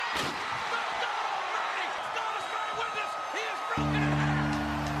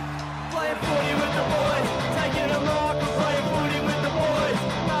Playing footy with the boys, taking a mark, playing footy with the boys,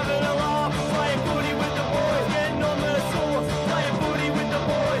 having a laugh, playing footy with the boys, getting on the sauce, playing footy with the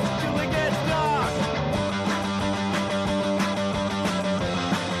boys till it gets dark.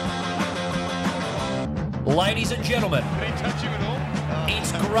 Ladies and gentlemen,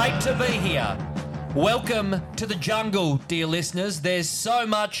 it's great to be here. Welcome to the jungle, dear listeners. There's so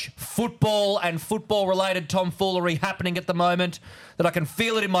much football and football-related tomfoolery happening at the moment that I can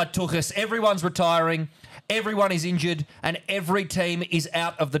feel it in my tuchus. Everyone's retiring, everyone is injured, and every team is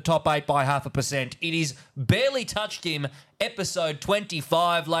out of the top 8 by 0.5%. It is Barely Touched Him, episode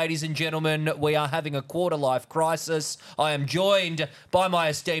 25, ladies and gentlemen. We are having a quarter-life crisis. I am joined by my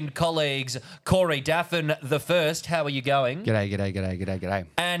esteemed colleagues, Corey Daffin the first. How are you going? G'day.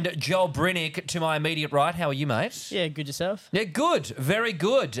 And Joel Brinnick to my immediate right. How are you, mate? Yeah, good yourself. Yeah, good. Very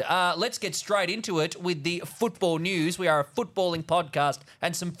good. Let's get straight into it with the football news. We are a footballing podcast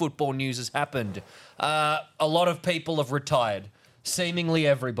and some football news has happened. A lot of people have retired. Seemingly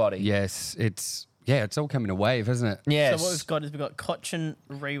everybody. Yes, it's all coming a wave, isn't it? Yes. So what we've got is Cochin,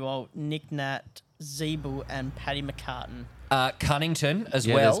 Rewalt, Nick Nat, Zeeble and Paddy McCartan. Cunnington as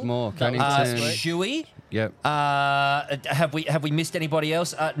Yeah, well. there's more. That was last Cunnington. week. Shuey. Yep. Have we missed anybody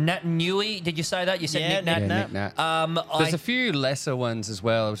else? Nat Newey, did you say that? You said Yeah, Nick Nat. Nick Nat. Nick Nat. There's I- a few lesser ones as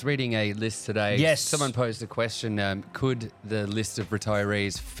well. I was reading a list today. Yes. Someone posed a question, could the list of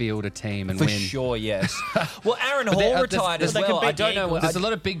retirees field a team and for win? sure, yes. Well, Aaron But Hall there's- retired as there's like a well. I big don't know. Eagles. There's a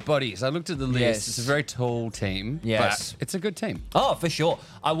lot of big bodies. I looked at the list. Yes. It's a very tall team. Yes. But it's a good team. Oh, for sure.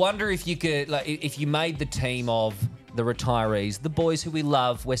 I wonder if you could, like, if you made the team of the retirees, the boys who we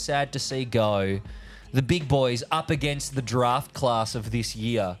love, we're sad to see go, the big boys up against the draft class of this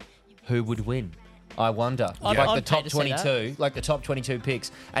year, who would win? I wonder. I'd- Like the I'd pay top to see that. 22, like the top 22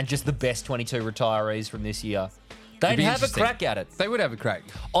 picks, and just the best 22 retirees from this year. They'd be have a interesting. crack at it. They would have a crack.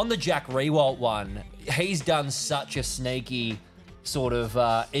 On the Jack Rewalt one, he's done such a sneaky sort of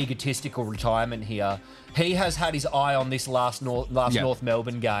egotistical retirement here. He has had his eye on this last North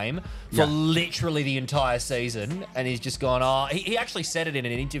Melbourne game for literally the entire season, and he's just gone, he actually said it in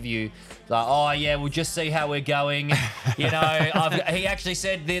an interview, like, we'll just see how we're going. You know, he actually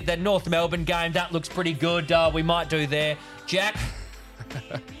said the North Melbourne game, that looks pretty good, we might do there. Jack,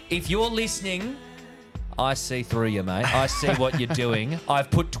 if you're listening, I see through you, mate. I see what you're doing.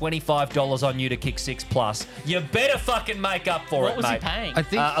 I've put $25 on you to kick 6+. You better fucking make up for What it, was mate. he paying? I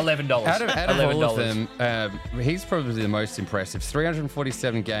think $11. Out of all of $11. them, he's probably the most impressive.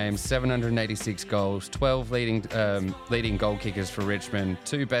 347 games, 786 goals, 12 leading goal kickers for Richmond,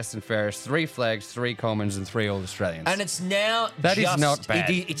 2 best and fairest, 3 flags, 3 Commons, and 3 All-Australians. And it's now That is not bad.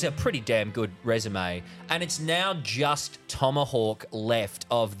 It's a pretty damn good resume. And it's now just Tomahawk left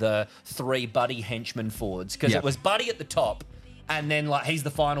of the 3 Buddy henchmen forwards. Because Yep. it was Buddy at the top, and then like he's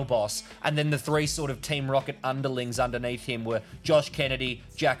the final boss. And then the 3 sort of Team Rocket underlings underneath him were Josh Kennedy,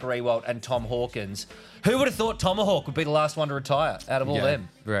 Jack Rewalt, and Tom Hawkins. Who would have thought Tomahawk would be the last one to retire out of all them?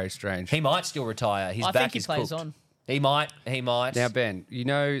 Very strange. He might still retire. His I back think he is plays cooked. on. He might. Now, Ben, you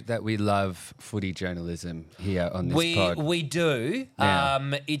know that we love footy journalism here on this pod. We do. Now.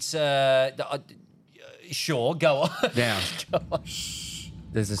 It's sure, go on. Now,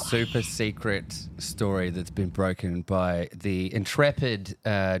 there's a super secret story that's been broken by the intrepid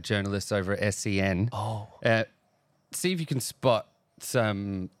journalists over at SEN. See if you can spot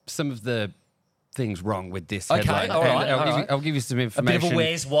some of the things wrong with this headline. all right, And all right. I'll give you some A information. bit of a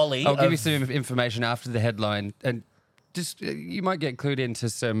Where's Wally. I'll give you some information after the headline, and just you might get clued into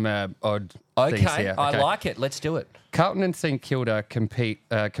some odd things Okay, here. I like it. Let's do it. Carlton and St Kilda complete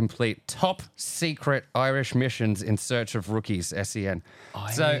top secret Irish missions in search of rookies. SEN.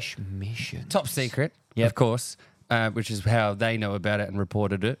 Irish mission. Top secret, Yep. of course, which is how they know about it and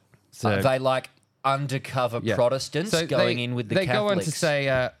reported it. So They like undercover yeah. Protestants So going they- in with the they Catholics. go on to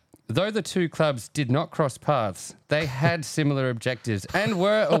say, though the 2 clubs did not cross paths, they had similar objectives and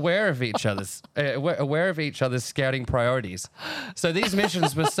were aware of each other's scouting priorities. So these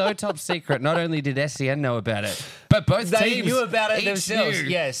missions were so top secret. Not only did SEN know about it, but both They teams knew about it each themselves. knew.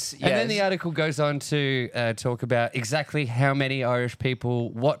 Yes, And then yes. the article goes on to talk about exactly how many Irish people,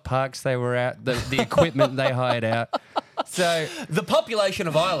 what parks they were at, the equipment they hired out. So The population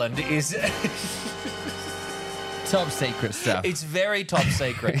of Ireland is top secret stuff. it's very top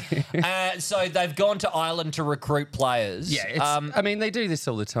secret. So they've gone to Ireland to recruit players. Yeah, it's, I mean, they do this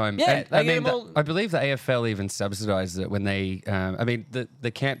all the time. Yeah, And, they I get mean, them all- I believe the AFL even subsidised it when they. I mean,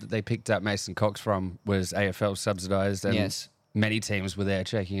 the camp that they picked up Mason Cox from was AFL subsidised, and Yes. many teams were there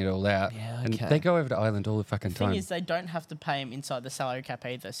checking it all out. Yeah, And okay. they go over to Ireland all the fucking The thing time. is, they don't have to pay him inside the salary cap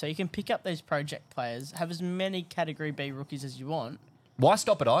either. So you can pick up those project players, have as many Category B rookies as you want. Why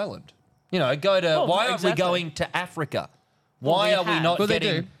stop at Ireland? You know, go to. Well, why aren't we exactly. going to Africa? Well, Why we are we have. not Well, they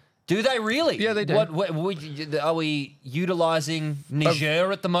getting? do. Do they really? Yeah, they do. Are we utilising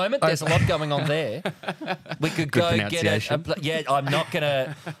Niger at the moment? There's a lot going on there. We could go get pronunciation. yeah, I'm not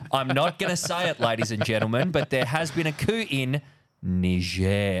gonna say it, ladies and gentlemen, but there has been a coup in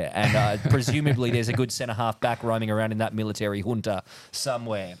Niger, and presumably there's a good centre half back roaming around in that military junta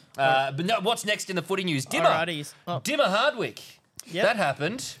somewhere. But no, what's next in the footy news? Dimmer, Alrighties. Oh. Dimmer Hardwick. Yep. That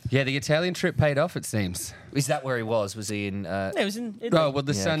happened. Yeah, the Italian trip paid off, it seems. Is that where he was? Was he in? Yeah, it was in Italy. Oh, well,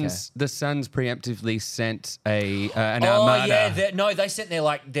 the Yeah, Suns preemptively sent an Oh armada. yeah, they sent their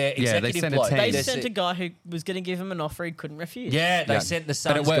executive sent a bloke. team. They That's sent a guy who was going to give him an offer he couldn't refuse. Yeah, they Yeah. sent the But it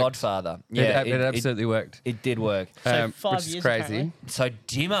Suns' worked. godfather. Yeah, it absolutely worked. It did work. So 5 which is years, crazy. apparently. So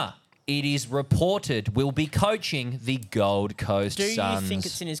Dimmer, it is reported, will be coaching the Gold Coast Do Suns. you think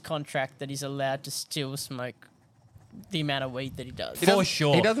it's in his contract that he's allowed to still smoke the amount of weed that he does? For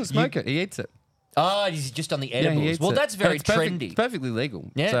sure. He doesn't smoke it. He eats it. Oh, he's just on the Yeah, edibles. he eats Well, it. that's And very it's perfect- trendy. It's perfectly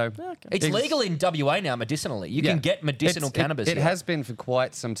legal. Yeah. So Okay. It's legal in WA now medicinally. You can get medicinal cannabis. It here. has been for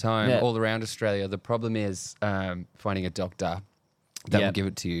quite some time Yeah. all around Australia. The problem is finding a doctor that Yeah. will give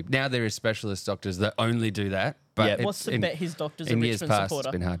it to you. Now there is specialist doctors that only do that. But Yeah. it- What's the in- bet his doctor's a in years Richmond past, supporter?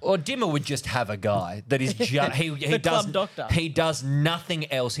 it's been hard. Or Dimmer would just have a guy that is just he The does club doctor. he does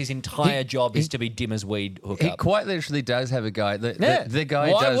nothing else. His entire job is to be Dimmer's weed He hookup. quite literally does have a guy. Yeah. The guy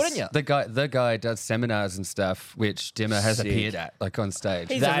Why does. wouldn't you? The guy does seminars and stuff, which Dimmer has Sick. appeared at, like on stage.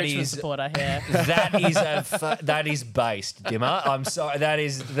 He's That a Richmond is- supporter, yeah. that is based, Dimmer. I'm sorry. That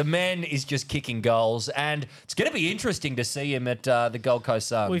is the man is just kicking goals, and it's going to be interesting to see him at the Gold Coast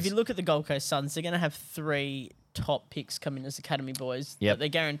Suns. Well, if you look at the Gold Coast Suns, they're going to have 3 top picks coming as academy boys Yep. that they're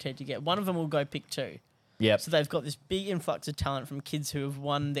guaranteed to get. One of them will go pick 2. Yep. So they've got this big influx of talent from kids who have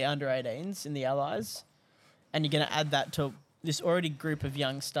won the under-18s in the Allies, and you're going to add that to this already group of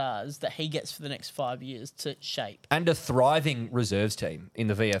young stars that he gets for the next 5 years to shape. And a thriving reserves team in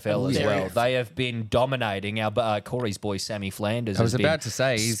the VFL as Very. well. They have been dominating. Our Corey's boy Sammy Flanders. I was has been about to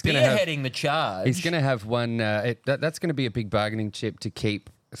say, he's gonna have- spearheading the charge. He's going to have one. That's going to be a big bargaining chip to keep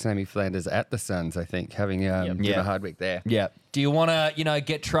Sammy Flanders at the Suns. I think having Dimmer Yeah. Hardwick there. Yeah. Do you want to,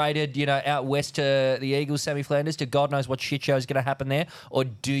 get traded, out west to the Eagles, Sammy Flanders, to God knows what shit show is going to happen there? Or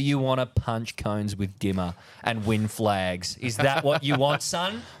do you want to punch cones with Dimmer and win flags? Is that what you want,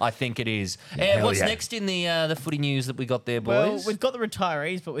 son? I think it is. hell What's yeah. next in the footy news that we got there, Well, boys? we've got the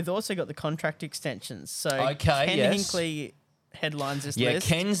retirees, but we've also got the contract extensions. So Okay, Ken yes. Hinkley headlines this yeah, list.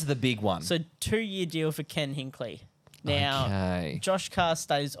 Ken's the big one. So 2-year deal for Ken Hinkley. Now, Okay. Josh Carr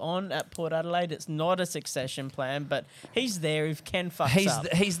stays on at Port Adelaide. It's not a succession plan, but he's there if Ken fucks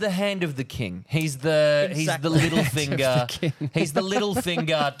up. He's the hand of the king. He's the Exactly. little finger. He's the little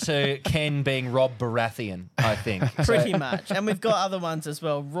finger to Ken being Rob Baratheon, I think. Pretty much. And we've got other ones as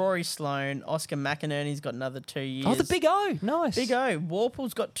well. Rory Sloane, Oscar McInerney's got another 2 years. Oh, the Big O. Nice. Big O.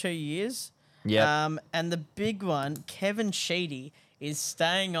 Warple's got 2 years. Yep. And the big one, Kevin Sheedy, is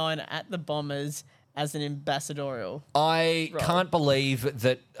staying on at the Bombers as an ambassadorial. I Right. can't believe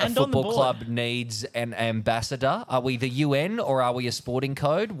that a And on the football board. club needs an ambassador. Are we the UN or are we a sporting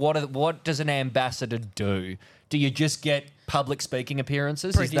code? What does an ambassador do? Do you just get public speaking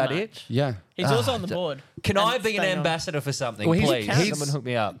appearances? Pretty Is that much. it? Yeah. He's also on the board. Can And I be an staying on. ambassador for something, Well, please? he's- Someone hook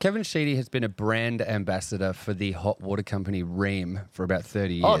me up. Kevin Sheedy has been a brand ambassador for the hot water company Ream for about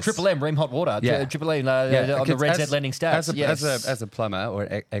 30 years. Oh, Triple M, Ream Hot Water. Yeah. Triple M on the because Red Z lending stats. As a plumber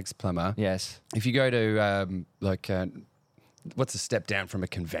or ex-plumber, Yes. if you go to what's a step down from a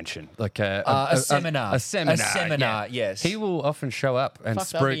convention? Like A seminar. A seminar. A seminar, yeah. yes. He will often show up and Fuck,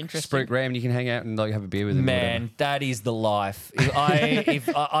 that'd be spruik interesting. Ram, and you can hang out and have a beer with him. or Man, that is the life.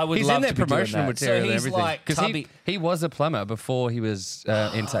 I would He's love in their to be doing promotional that. material so and he's everything. like Because tubby. he was a plumber before he was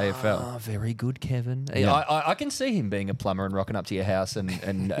into AFL. Oh, very good, Kevin. Yeah. I can see him being a plumber and rocking up to your house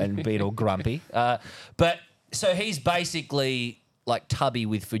and being all grumpy. But so he's basically like Tubby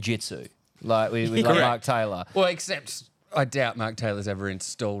with Fujitsu, like with like Correct. Mark Taylor. Well, except I doubt Mark Taylor's ever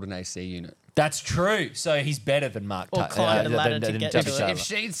installed an AC unit. That's true. So he's better than Mark Or Taylor. climbed a ladder to get Tubby to it. Taylor. If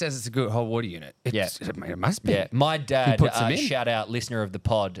Sheed says it's a good hot water unit, it must be. Yeah, my dad, puts him in. shout out listener of the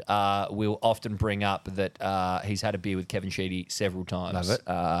pod, will often bring up that he's had a beer with Kevin Sheedy several times. Love it.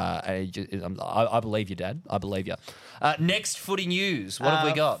 And I believe you, Dad. I believe you. Next footy news. What have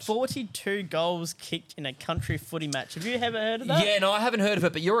we got? 42 goals kicked in a country footy match. Have you ever heard of that? Yeah, no, I haven't heard of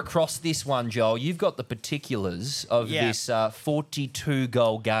it, but you're across this one, Joel. You've got the particulars of this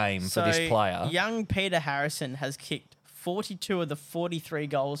 42-goal game So for this player. young Peter Harrison has kicked 42 of the 43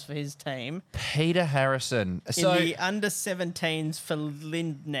 goals for his team. Peter Harrison. So In the under-17s for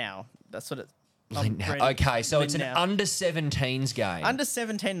Lindau. That's what it's... okay, so it's an Lindau. under-17s game. Under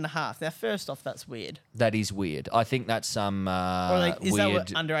 17 and a half. Now, first off, that's weird. That is weird. I think that's some Or like, is weird... that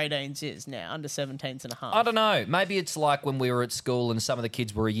what under 18s is now? Under 17s and a half. I don't know. Maybe it's like when we were at school and some of the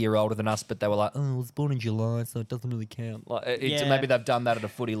kids were a year older than us, but they were like, "Oh, I was born in July, so it doesn't really count." Like, Yeah. maybe they've done that at a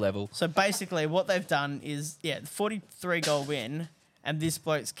footy level. So basically, what they've done is, 43 goal win, and this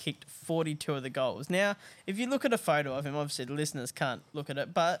bloke's kicked 42 of the goals. Now, if you look at a photo of him, obviously the listeners can't look at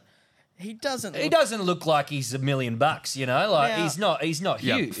it, but he doesn't. He doesn't look like he's $1 million, you know. Like Now- he's not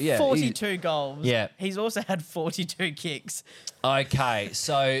huge. Yeah, 42 goals. Yeah. He's also had 42 kicks. Okay,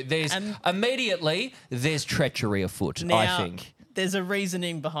 so there's And- immediately there's treachery afoot. Now, I think. there's a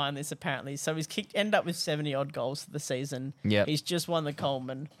reasoning behind this apparently. So he's ended up with 70 odd goals for the season. Yep. He's just won the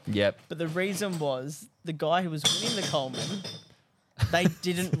Coleman. Yep. But the reason was the guy who was winning the Coleman, they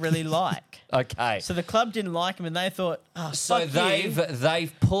didn't really like. Okay. So the club didn't like him, and they thought, "Oh, So fuck you."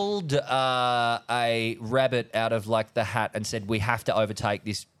 they've pulled a rabbit out of like the hat and said we have to overtake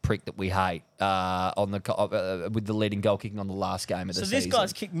this prick that we hate with the leading goal kicking on the last game of the So season. this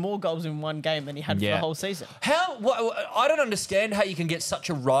guy's kicked more goals in one game than he had for Yeah. the whole season. I don't understand how you can get such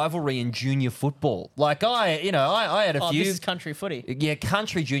a rivalry in junior football. Like I had a Oh, few. this is country footy. Yeah,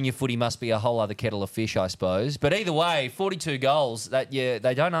 country junior footy must be a whole other kettle of fish, I suppose. But either way, 42 goals. They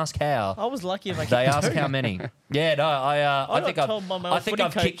don't ask how. I was lucky if I They kicked ask two. how many. Yeah, no, I got think told by my old I think footy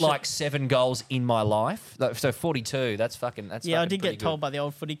I've kicked coach like 7 goals in my life. So 42. That's fucking. Yeah, I did pretty get told good. by the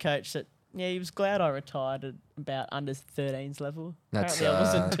old footy coach that he was glad I retired at about under 13s level. That's, Apparently I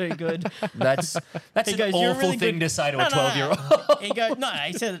wasn't too good. That's He an goes, "You're a awful really thing good-" to say to No, a no, 12-year-old. He goes, no,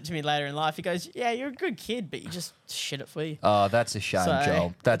 he said it to me later in life. He goes, "Yeah, you're a good kid, but you just shit at footy." Oh, that's a shame, So,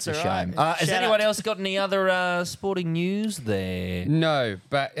 Joel. That's a that's all shame. right. Has Shout anyone out else got any other sporting news there? No,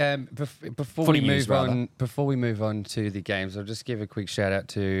 but before Footy we news, move on, rather. before we move on to the games, I'll just give a quick shout out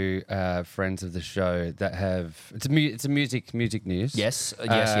to friends of the show that have. It's a music news. Yes,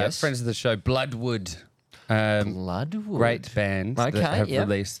 yes. Friends of the show, Bloodwood. Bloodwood. Great band Okay, that have yeah.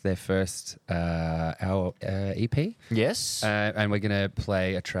 released their first our EP. Yes. And we're going to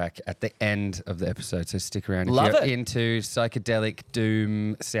play a track at the end of the episode, so stick around Love if you're it. into psychedelic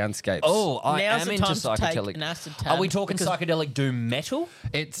doom soundscapes. Oh, I Now's am the into time to take psychedelic. an acid Are we tab talking because- psychedelic doom metal?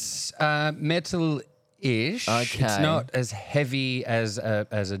 It's metal-ish. It's Okay. not as heavy as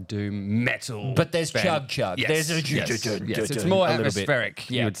a doom metal. But there's band. chug. Yes, There's a yes, chug. yes. It's more a little bit. atmospheric,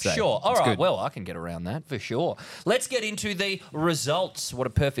 you Yeah, would say. sure. All It's right. good. Well, I can get around that for sure. Let's get into the results. What a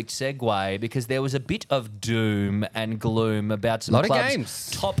perfect segue, because there was a bit of doom and gloom about some Lot of clubs'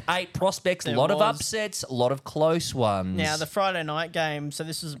 games. top 8 prospects. A There lot of was. upsets, a lot of close ones. Now, the Friday night game, so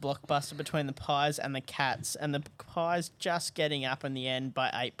this was a blockbuster between the Pies and the Cats, and the Pies just getting up in the end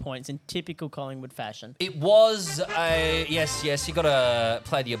by 8 points in typical Collingwood fashion. It was a yes. You got to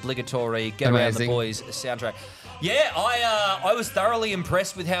play the obligatory "Get Around the Amazing. Boys" soundtrack. Yeah, I was thoroughly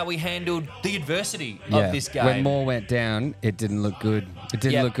impressed with how we handled the adversity of this game. When Moore went down, it didn't look good. It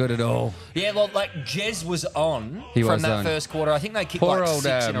didn't Yep. look good at all. Yeah, well, like Jez was on He from was that on. first quarter. I think they kicked Poor like old,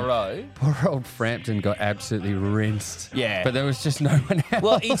 6 in a row. Poor old Frampton got absolutely rinsed. Yeah. But there was just no one else.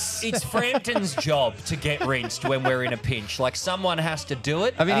 Well, it's Frampton's job to get rinsed when we're in a pinch. Like someone has to do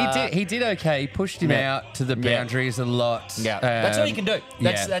it. I mean, he did okay. He pushed him yeah. out to the Yeah. boundaries a lot. Yeah, that's all you can do.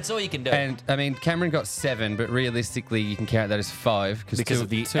 yeah. That's all you can do. And I mean, Cameron got 7, but realistically, you can count that as 5 Because two of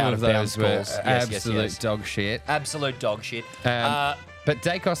the two out of of bounds those were calls. Yes, absolute yes. dog shit. Absolute dog shit. But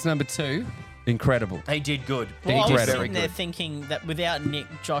Dacos number 2, incredible. He did good. Well, he I did was very sitting there good. thinking that without Nick,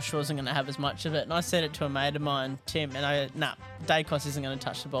 Josh wasn't going to have as much of it. And I said it to a mate of mine, Tim, and I nah, Dacos isn't going to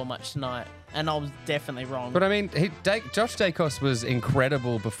touch the ball much tonight. And I was definitely wrong. But I mean, Josh Dacos was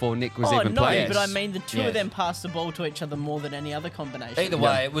incredible before Nick was oh, even no, playing. but I mean, the two Yes. of them passed the ball to each other more than any other combination. Either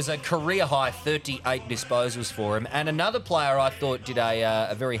way, it was a career high 38 disposals for him. And another player I thought did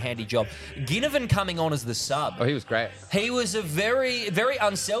a very handy job. Ginnivan coming on as the sub. Oh, he was great. He was a very, very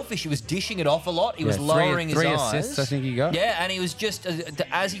unselfish. He was dishing it off a lot. He was Yeah, lowering three his eyes. assists, I think he got. Yeah, and he was just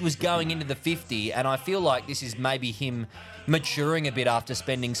as he was going into the 50, and I feel like this is maybe him maturing a bit after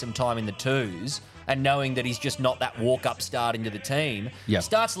spending some time in the twos and knowing that he's just not that walk-up start into the team. Yep.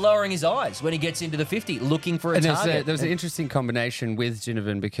 Starts lowering his eyes when he gets into the 50, looking for a And target. there was an interesting combination with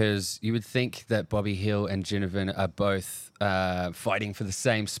Ginnivan because you would think that Bobby Hill and Ginnivan are both fighting for the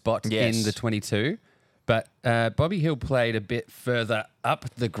same spot Yes. in the 22. But Bobby Hill played a bit further up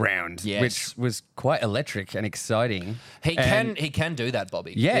the ground, Yes. which was quite electric and exciting. He can do that,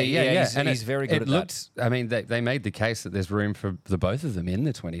 Bobby. Yeah. He's very good at that. I mean, they made the case that there's room for the both of them in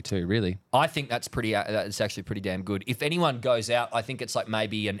the 22, really. I think that's actually pretty damn good. If anyone goes out, I think it's like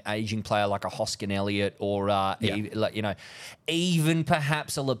maybe an aging player like a Hoskin Elliott or even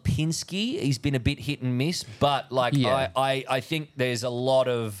perhaps a Lipinski. He's been a bit hit and miss, but I think there's a lot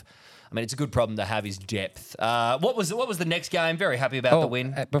of. I mean, it's a good problem to have is depth. What was the next game? Very happy about the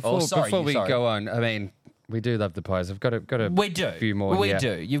win. Before we go on, I mean, we do love the Pies. I've got a few more. We here.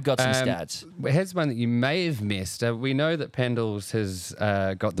 do. You've got some stats. Here's one that you may have missed. We know that Pendles has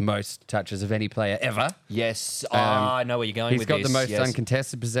got the most touches of any player ever. Yes, I know where you're going with this. He's got the most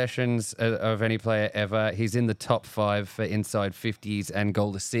uncontested possessions of any player ever. He's in the top 5 for inside 50s and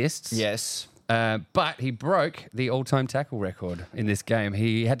goal assists. Yes. But he broke the all-time tackle record in this game.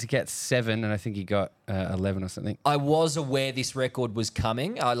 He had to get 7, and I think he got 11 or something. I was aware this record was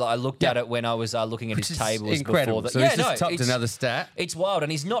coming. I looked at it when I was looking at his tables incredible. before. So he's just topped another stat. It's wild,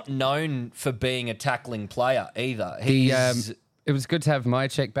 and he's not known for being a tackling player either. It was good to have my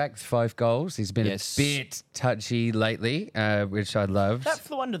check back with 5 goals. He's been a bit touchy lately, which I loved. That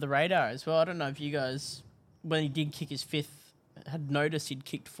flew under the radar as well. I don't know if you guys, when he did kick his 5th, had noticed he'd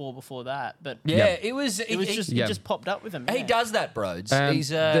kicked 4 before that, but it just popped up with him. He does that, Broads.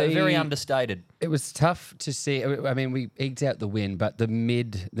 He's very understated. It was tough to see. I mean, we eked out the win, but the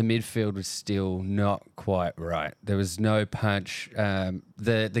midfield was still not quite right. There was no punch.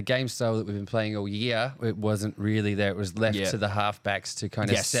 The game style that we've been playing all year, it wasn't really there. It was left to the halfbacks to kind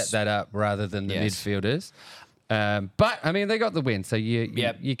of set that up rather than the midfielders. But I mean, they got the win, so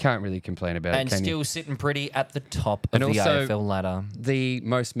you can't really complain about it. And still sitting pretty at the top of the AFL ladder. The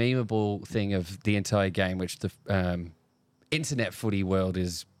most memeable thing of the entire game, which the internet footy world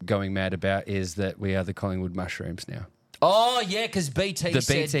is going mad about, is that we are the Collingwood Mushrooms now. Oh, yeah, because BT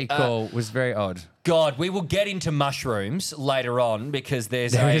said... The BT call was very odd. God, we will get into mushrooms later on because there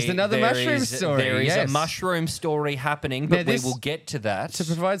is another mushroom story. There is a mushroom story happening, but we will get to that. To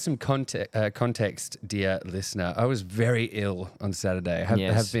provide some context, dear listener, I was very ill on Saturday.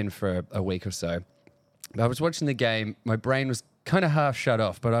 I have been for a week or so. I was watching the game. My brain was kind of half shut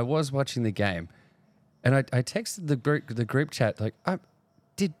off, but I was watching the game. And I texted the group chat, like,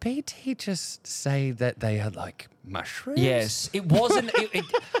 did BT just say that they are like mushrooms? Yes, it wasn't.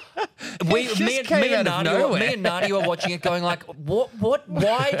 Me and Nadia were watching it, going like, "What?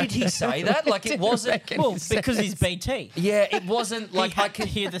 Why did he say that? Like, it wasn't because he's BT. Yeah, it wasn't like I could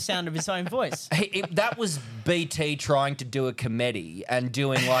hear the sound of his own voice. That was BT trying to do a comedy and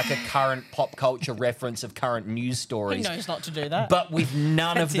doing like a current pop culture reference of current news stories. He knows not to do that, but with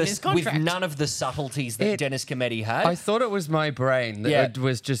none of the subtleties that Dennis Cometti had. I thought it was my brain that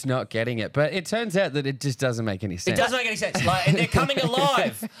was just not getting it, but it turns out that it just doesn't make any sense. It doesn't make any sense. And they're coming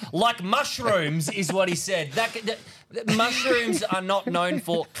alive like mushrooms, is what he said. Mushrooms are not known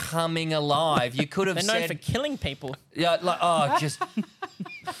for coming alive. You could have said... They're known for killing people. Yeah, just...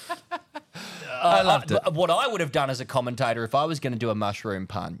 I loved it. What I would have done as a commentator if I was going to do a mushroom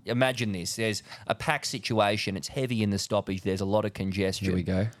pun, imagine this. There's a pack situation. It's heavy in the stoppage. There's a lot of congestion. Here we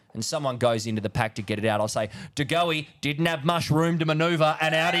go. And someone goes into the pack to get it out. I'll say, Degoe didn't have much room to manoeuvre,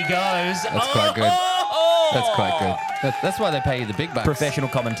 and out he goes. That's quite good. That's quite good. That's why they pay you the big bucks. Professional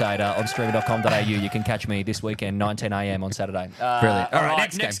commentator on streamer.com.au. You can catch me this weekend, 9:10 a.m. on Saturday. Brilliant. All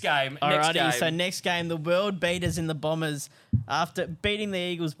right, next game. Alrighty, so next game, the world beaters in the Bombers, after beating the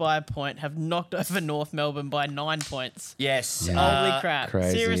Eagles by a point, have knocked over North Melbourne by 9 points. Yes. Holy crap.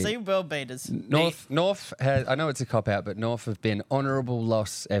 Crazy. Seriously, world beaters. North has, I know it's a cop-out, but North have been honourable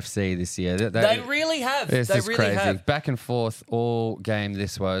loss FC this year. They really have. This they is really crazy. have. Back and forth all game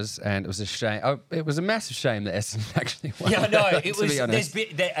this was, and it was a shame. It was a massive shame that Essendon actually won. Yeah, no, it was. Be honest.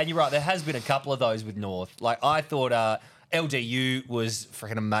 And you're right. There has been a couple of those with North. Like I thought, LDU was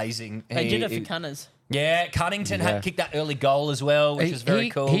freaking amazing. They did it for Cunners. Yeah, Cunnington had kicked that early goal as well, which was very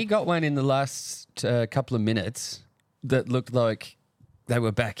cool. He got one in the last couple of minutes that looked like they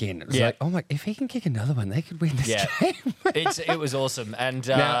were back in. It was like, oh my, if he can kick another one, they could win this game. It was awesome. And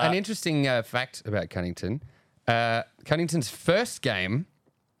now, an interesting fact about Cunnington. Cunnington's first game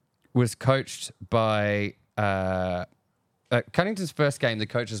was coached by... Cunnington's first game, the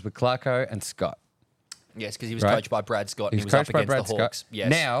coaches were Clarko and Scott. Yes, because he was coached by Brad Scott and he was coached up by against Brad the Hawks. Scott. Yes.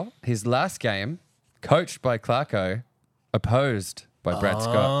 Now, his last game, coached by Clarko, opposed by Brad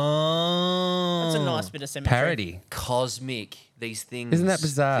Scott. That's a nice bit of symmetry. Parody. Cosmic. These things. Isn't that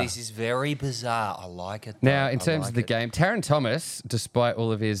bizarre? This is very bizarre. I like it. Now, though. in I terms like of the it. game, Taron Thomas, despite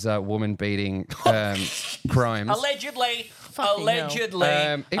all of his woman-beating crimes, Allegedly. Fucking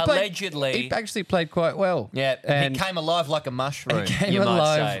Allegedly. he actually played quite well. Yeah, and he came alive like a mushroom. he came you might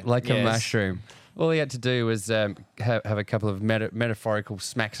alive say. like a Yes. mushroom. All he had to do was have a couple of metaphorical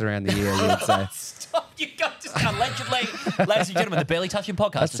smacks around the ear, you would say. Stop, you got to allegedly. Ladies and gentlemen, the Barely Touching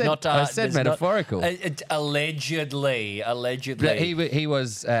podcast I said metaphorical. Allegedly. But he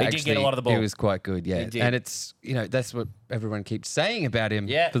was actually, did get a lot of the ball. He was quite good, yeah. He did. And it's, that's what everyone keeps saying about him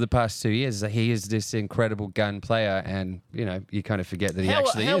Yeah. for the past 2 years, is that he is this incredible gun player, and, you kind of forget that he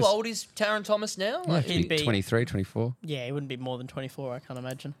actually how is. old is Taron Thomas now? Like, He'd be 23, 24. Yeah, he wouldn't be more than 24, I can't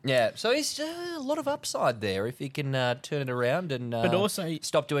imagine. yeah, so he's a lot of upside there if he can turn it around and But also-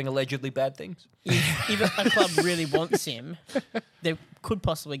 stop doing allegedly bad things. If a club really wants him, they could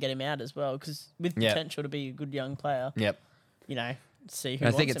possibly get him out as well, because with Yeah. potential to be a good young player, Yep. see who And I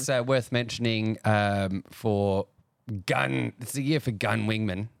wants think him. it's worth mentioning for gun. It's a year for gun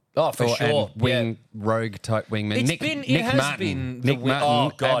wingmen. Oh, for sure. And wing rogue type wingmen. It's Nick, been- it Nick has Martin. been the Nick wi-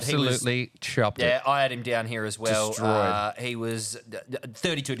 Martin oh, God, he was- absolutely chopped Yeah, it. I had him down here as well. Destroyed. He was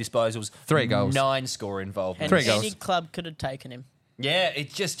 32 disposals, 3 goals. 9 score involvement. And 3 goals. any club could have taken him. Yeah,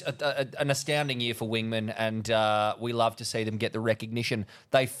 it's just an astounding year for wingmen, and we love to see them get the recognition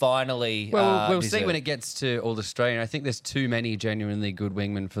they finally. Well, we'll see deserve. when it gets to All Australian. I think there's too many genuinely good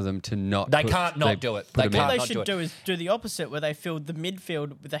wingmen for them to not. They can't not do it. They put them can't What in. they not do should it. do is do the opposite, where they fill the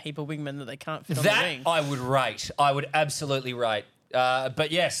midfield with a heap of wingmen that they can't fit on the That wing. I would rate. I would absolutely rate. But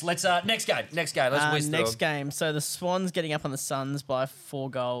yes, let's next game. Let's whiz through Next them. game. So the Swans getting up on the Suns by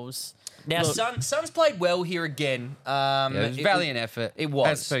 4 goals. Now, Look, Suns played well here again. Yeah, it was valiant effort. It was.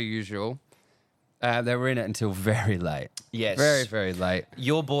 as per usual. They were in it until very late. Yes. very very late.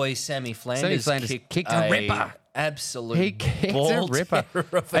 Your boy Sammy Flanders, kicked a ripper. Absolute He kicked ball a ripper. terror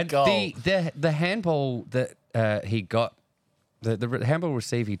of a And goal. the handball that he got, the handball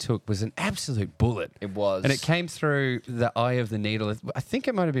receive he took was an absolute bullet. It was. And it came through the eye of the needle. I think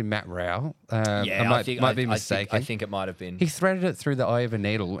it might have been Matt Rao. Yeah, I might be I mistaken. think it might have been. He threaded it through the eye of a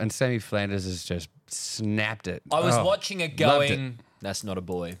needle, and Sammy Flanders has just snapped it. I was Oh, watching it loved going, that's not a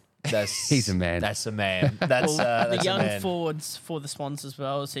boy. That's He's a man. That's a man. That's, the that's a young man. forwards for the Swans as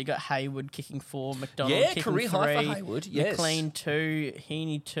well. So you got Hayward kicking 4, McDonald Yeah, kicking career 3, high for Hayward, yes. McLean 2,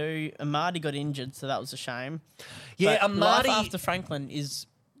 Heaney 2. Amadi got injured, so that was a shame. Yeah, But Amadi. life after Franklin is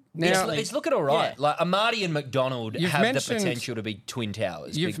Now- it's looking all right. Yeah. Like Amadi and McDonald You've have the mentioned- potential to be twin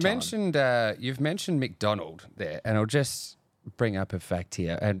towers. You've big time. mentioned McDonald there, and I'll just bring up a fact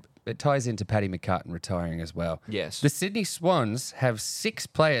here, and it ties into Paddy McCartan retiring as well. Yes. The Sydney Swans have 6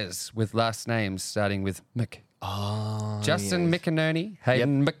 players with last names starting with Mc. Oh, Justin McInerney,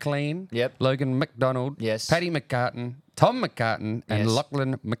 Hayden McLean, Yep. Logan McDonald, Yes. Paddy McCartan, Tom McCartan, and Yes.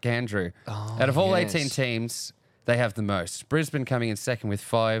 Lachlan McAndrew. Out of all yes. 18 teams, they have the most. Brisbane coming in second with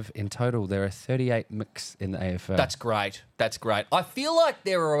 5. In total, there are 38 Mcs in the AFL. That's great. That's great. I feel like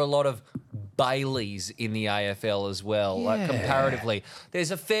there are a lot of Baileys in the AFL as well, like Yeah. comparatively. There's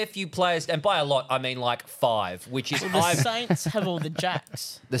a fair few players, and by a lot, I mean like 5, which is... the Saints have all the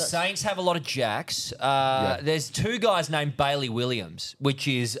jacks. The Saints have a lot of jacks. There's 2 guys named Bailey Williams, which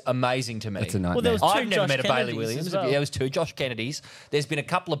is amazing to me. That's a nightmare. Well, there was 2 I've never Josh met a Bailey Kennedys Williams. as well. There was 2 Josh Kennedys. There's been a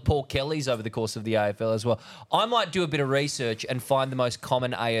couple of Paul Kellys over the course of the AFL as well. I might do a bit of research and find the most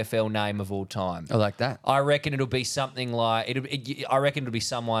common AFL name of all time. I like that. I reckon it'll be something like I reckon it'll be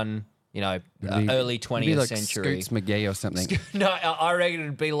someone early 20th Maybe like century. Scoots McGee or something. No, I reckon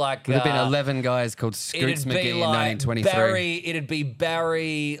it'd be like. Would have been 11 guys called Scoots It'd McGee be in like 1923. It'd be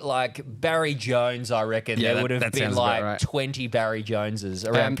Barry Jones, I reckon. Yeah, There would have that been sounds about like right. 20 Barry Joneses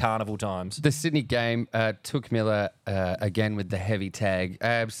around carnival times. The Sydney game took Miller again with the heavy tag.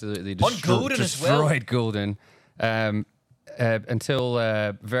 Absolutely On Goulden as well. destroyed Goulden. Until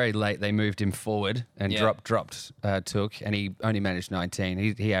very late, they moved him forward and Yeah. dropped Took, and he only managed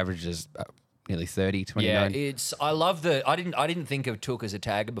 19. He averages nearly 30, 29. Yeah, I love the. I didn't think of Took as a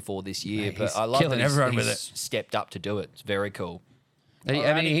tagger before this year, Mate, but he's I love killing that everyone he's with stepped up to do it. It's very cool.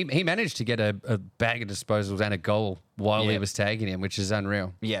 He managed to get a bag of disposals and a goal while Yeah. he was tagging him, which is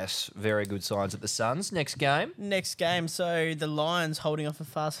unreal. Yes, very good signs at the Suns. Next game. Next game, so the Lions holding off a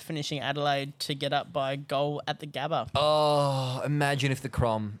fast finishing Adelaide to get up by a goal at the Gabba. Oh, imagine if the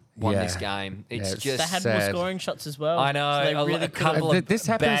Crom won Yeah. this game. It's Yeah, it's just. They had sad. more scoring shots as well. I know, So they a really couple could've- of This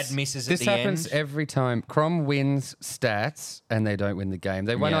happens, bad misses at this the happens end. every time. Crom wins stats and they don't win the game.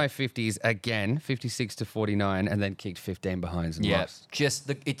 They won Yeah. I-50s again, 56-49, and then kicked 15 behinds and Yeah, lost.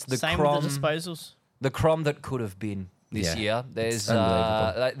 just it's the Same Crom. with the disposals. The Crom that could have been. this year. There's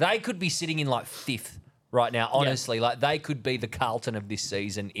unbelievable. they could be sitting in like 5th right now. Honestly, like they could be the Carlton of this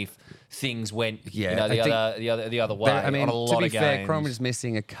season if things went Yeah, the other way. I mean, on a lot to be of fair, games. Crom is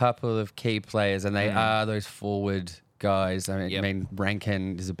missing a couple of key players, and they are those forward guys. I mean,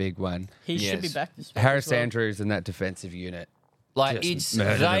 Rankin is a big one. He should be Yes. back this week. Harris as well. Andrews in that defensive unit. Like Just it's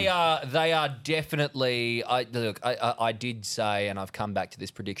murder they are definitely. I did say, and I've come back to this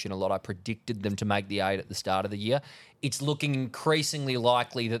prediction a lot. I predicted them to make the 8 at the start of the year. It's looking increasingly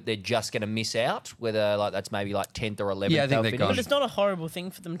likely that they're just going to miss out. Whether like that's maybe like 10th or 11th. Yeah, I think they'll they're finish. gone. But it's not a horrible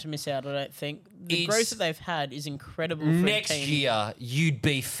thing for them to miss out, I don't think. The It's- growth that they've had is incredible for Next a team. year, you'd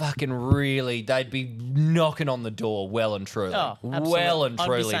be fucking really. They'd be knocking on the door, well and truly. Oh, absolutely. Well and I'd be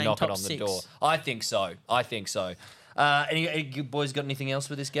truly saying knocking top on the 6. door. I think so. Any you boys got anything else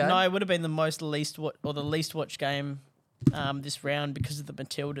with this game? No, it would have been the least watched game this round because of the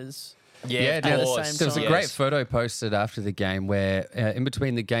Matildas. Yeah, at the course. same There was a time. great photo posted after the game where, in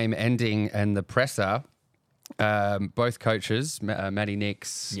between the game ending and the presser, both coaches, Matty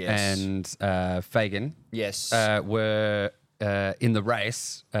Nix Yes. and Fagan, Yes. were in the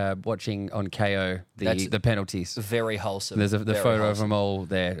race watching on KO the penalties. Very wholesome. There's the Very photo of wholesome. them all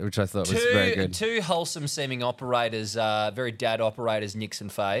there, which I thought was very good. Two wholesome seeming operators, very dad operators, Nix and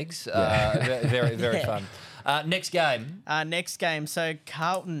Fags. Very, very fun. Next game. Next game. So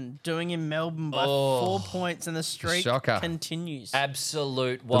Carlton doing in Melbourne by Oh. 4 points, and the streak Shocker. continues.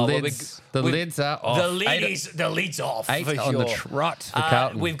 Absolute. The Well, lids are off. The lid's off. Eight for on sure. the trot for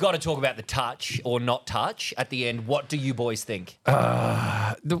Carlton. We've got to talk about the touch or not touch at the end. What do you boys think?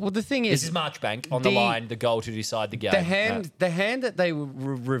 The thing This is, is Marchbank on the line, the goal to decide the game. the hand that they were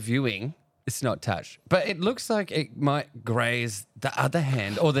reviewing, it's not touched, but it looks like it might graze the other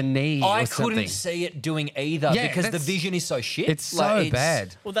hand or the knee I or couldn't something. see it doing either Yeah, because the that's- vision is so shit. It's Like, so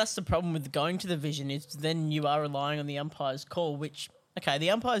bad. Well, that's the problem with going to the vision is then you are relying on the umpire's call, which, okay,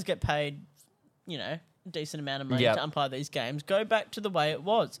 the umpires get paid, a decent amount of money Yep. to umpire these games. Go back to the way it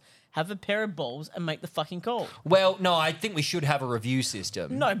was. Have a pair of balls and make the fucking call. Well, no, I think we should have a review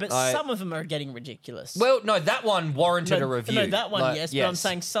system. No, but some of them are getting ridiculous. Well, no, that one warranted a review. No, that one, Like, yes, but I'm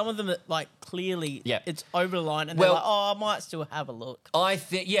saying some of them that, like, clearly Yeah. it's over the line and Well- they're like, oh, I might still have a look. I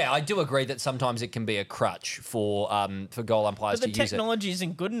think, I do agree that sometimes it can be a crutch for goal umpires But the to use it. technology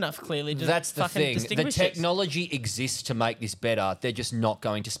isn't good enough, clearly, to That's the fucking thing. The distinguish it. technology exists to make this better. They're just not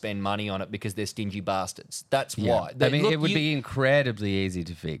going to spend money on it because they're stingy bastards. That's why. I mean, Look, it would be incredibly easy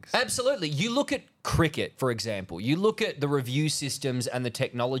to fix. Absolutely. You look at cricket, for example. You look at the review systems and the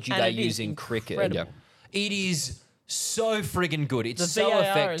technology And they it is use in cricket. incredible. It is so friggin' good. It's The so VAR as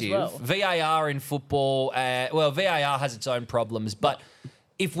effective. well. VAR in football, VAR has its own problems, but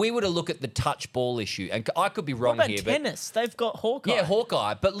if we were to look at the touch ball issue, and I could be wrong What about here, tennis? They've got Hawkeye. yeah,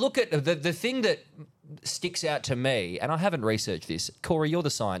 Hawkeye. But look at the thing that sticks out to me, and I haven't researched this. Corey, you're the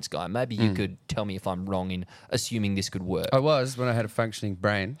science guy. Maybe you could tell me if I'm wrong in assuming this could work. I was when I had a functioning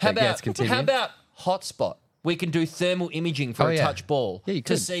brain. How But yes, continue. about hotspot? We can do thermal imaging for a yeah. touch ball Yeah, you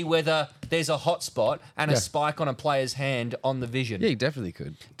to could. see whether there's a hotspot and a Yeah. spike on a player's hand on the vision. Yeah, you definitely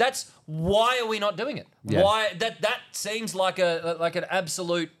could. That's why are we not doing it? Yeah. Why that seems like an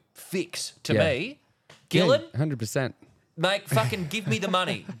absolute fix to Yeah. me. Gillen, 100%. mate, fucking give me the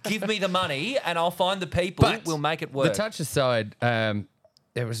money. Give me the money, and I'll find the people. We'll make it work. The touch aside,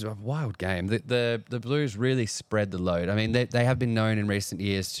 it was a wild game. The Blues really spread the load. I mean, they have been known in recent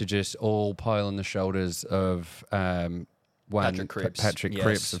years to just all pile on the shoulders of Patrick Cripps. Patrick Yes.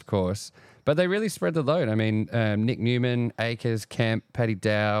 Cripps, of course. But they really spread the load. I mean, Nick Newman, Akers, Kemp, Paddy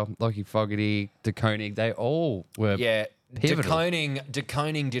Dow, Lockie Fogarty, De Koning, they all were pivotal. De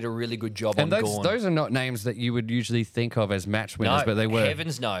Koning did a really good job And on those, Gawn. those are not names that you would usually think of as match winners, but they were.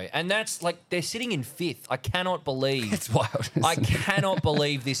 Heavens no. And that's like, they're sitting in 5th. I cannot believe. It's wild. I isn't it? cannot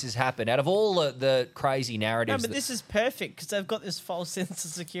believe this has happened. Out of all the crazy No, narratives. but this is perfect because they've got this false sense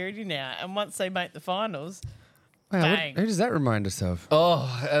of security now. And once they make the finals, Wow, bang. who does that remind us of?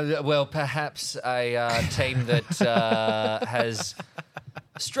 well, perhaps a team that has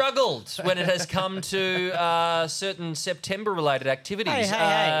struggled when it has come to certain September-related activities.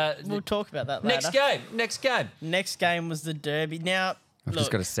 Hey. We'll talk about that later. Next game. Next game was the Derby. Now, I've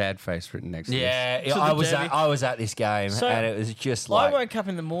just got a sad face written next to this. Yeah, To the I was Derby. I was at this game, So, and it was just I like woke up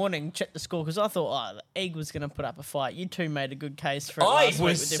in the morning, checked the score because I thought, the Eag was going to put up a fight. You two made a good case for it last week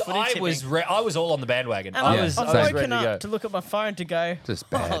with their footy tipping. I was all on the bandwagon. And I was I've ready woken to go. up to look at my phone to go, Just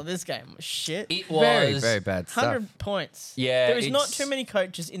bad. oh, this game was shit. It was Very, very bad stuff. 100 points. Yeah, There is not it's- too many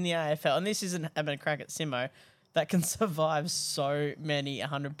coaches in the AFL, and this isn't having a crack at Simo, that can survive so many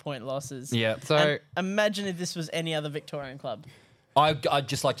 100-point losses. Yeah. So And imagine if this was any other Victorian club. I'd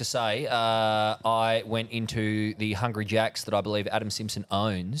just like to say I went into the Hungry Jacks that I believe Adam Simpson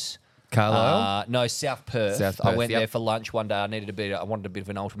owns. Carlisle? No, South Perth. South I Perth, went yep. there for lunch one day. I wanted a bit of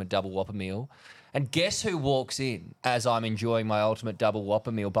an ultimate double Whopper meal. And guess who walks in as I'm enjoying my ultimate double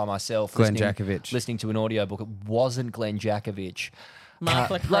Whopper meal by myself? Glenn Jakovich. Listening to an audiobook. It wasn't Glenn Jakovich. Mark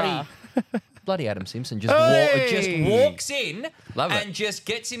Leclerc. Bloody Adam Simpson just walks in Love it. and just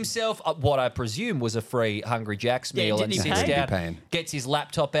gets himself what I presume was a free Hungry Jack's Yeah, meal didn't and he sits pay? down, Paying. gets his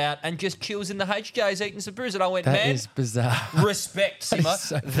laptop out and just chills in the HJ's eating some brews. And I went, That man, is bizarre. respect, Simmer.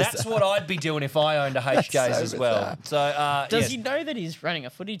 so That's what I'd be doing if I owned a HJ's as well. So, Does yes. he know that he's running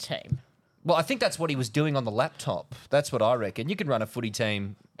a footy team? Well, I think that's what he was doing on the laptop. That's what I reckon. You can run a footy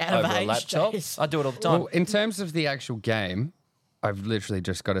team Out of over a laptop. HJs. I do it all the time. Well, in terms of the actual game, I've literally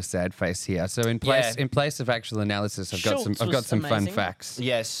just got a sad face here. So in place of actual analysis, I've got Schultz some was fun amazing. facts.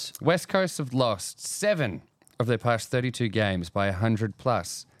 Yes. West Coast have lost 7 of their past 32 games by 100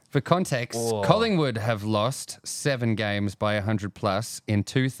 plus. For context, Collingwood have lost 7 games by 100 plus in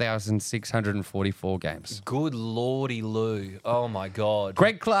 2,644 games. Good lordy Lou. Oh, my God.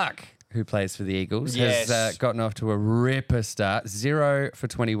 Greg Clark, who plays for the Eagles, Yes. has gotten off to a ripper start. 0 for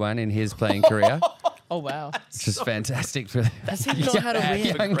 21 in his playing career, Oh, wow. which is fantastic for Does he not how to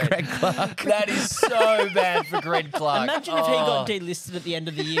win? young Greg Clark. That is so bad for Greg Clark. Imagine if he got delisted at the end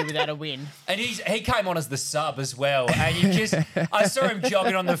of the year without a win. And he came on as the sub as well. And I saw him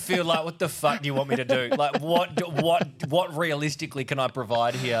jogging on the field like, what the fuck do you want me to do? Like, what realistically can I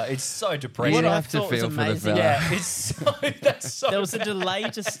provide here? It's so depressing. You What I have to thought was feel for the amazing- fella. Yeah, that's so There was a bad. delay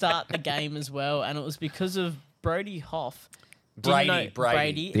to start the game as well, and it was because of Brody Hoff.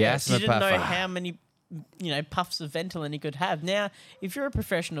 Brady. The asthma didn't know puffer. how many puffs of Ventolin he could have. Now, if you're a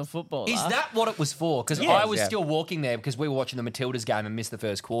professional footballer... Is that what it was for? Because Yes. I was Yeah. still walking there because we were watching the Matildas game and missed the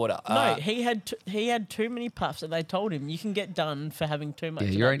first quarter. No, he had too many puffs that they told him you can get done for having too much. Yeah,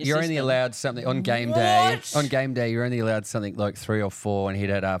 of you're, that in your you're only system." allowed something on game day. What? On game day, you're only allowed something like 3 or 4, and he'd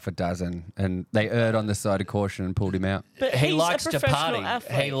had half a dozen. And they erred on the side of caution and pulled him out. But he he's likes a to professional party.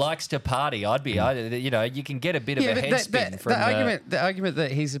 Athlete. He likes to party. You can get a bit of a but head spin from the argument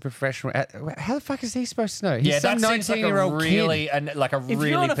that he's a professional. How the fuck is he supposed to know? He's Yeah, some that seems like a 19-year-old really kid. and like a If really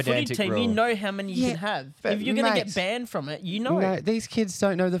you're on a footy pedantic team, rule. you know how many you Yeah, can have. but If you're going to mate, get banned from it, you know. No, these kids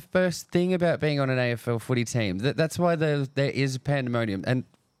don't know the first thing about being on an AFL footy team. That's why there is pandemonium. And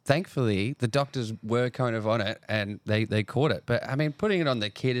thankfully, the doctors were kind of on it and they caught it. But, I mean, putting it on the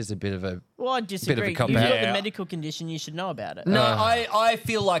kid is a bit of a... Well, I disagree. You've cop-out. got Yeah. the medical condition, you should know about it. No, I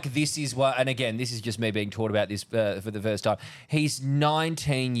feel like this is what, and again, this is just me being taught about this for the first time. He's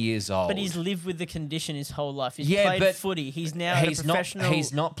 19 years old. But he's lived with the condition his whole life. He's Yeah, played but footy. He's now at a professional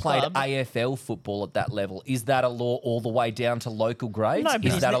He's not played club. AFL football at that level. Is that a law all the way down to local grades? No, but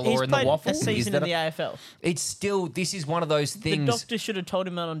is that a law he's in the played waffle? a season in the AFL. It's still. This is one of those The things. doctor should have told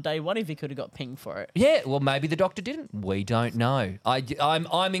him that on day one if he could have got pinged for it. Yeah, well, maybe the doctor didn't. We don't know.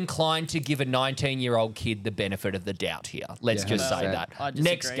 I'm inclined to give a 19-year-old kid the benefit of the doubt here. Let's Yeah, just say 100%. that. I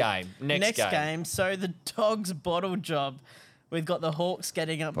disagree. Next game. Next game. So the Dogs bottle job. We've got the Hawks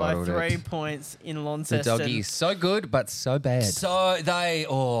getting up Bottled by 3 it. points in The Launceston. doggies, so good, but so bad. So the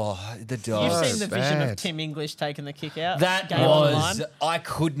You've dogs. seen the vision of bad. Tim English taking the kick out. That game on the was. line. I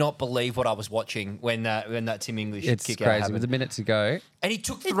could not believe what I was watching when that Tim English It's kick out crazy. happened. With a minute to go, And he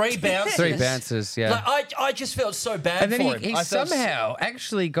took 3 bounces. 3 bounces, yeah. Like, I just felt so bad And then for him. he I felt somehow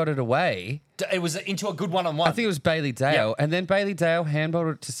actually got it away. it was into a good one-on-one. I think it was Bailey Dale. Yeah. And then Bailey Dale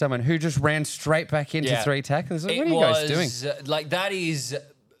handballed it to someone who just ran straight back into Yeah. 3 tackles. Like, It what are you guys doing? Like that is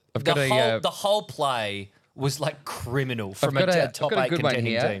I've got a, the whole play was like criminal I've from got a I've top got a 8 good one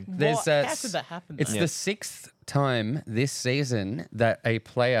contending here. team. There's, How could that happen, It's though? the 6th time this season that a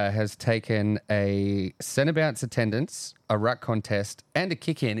player has taken a centre bounce attendance, a ruck contest, and a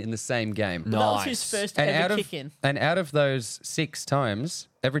kick in the same game. No. That was his Nice. first And ever out of kick in. and out of those 6 times,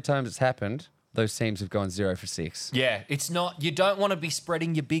 every time it's happened, those teams have gone 0 for 6. Yeah, it's not. You don't want to be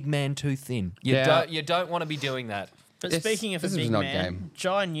spreading your big man too thin. You don't want to be doing that. But It's- speaking of a this was big not man, game.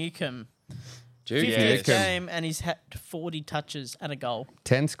 Jai Newcomb, Dude, 50th game, and he's had 40 touches and a goal.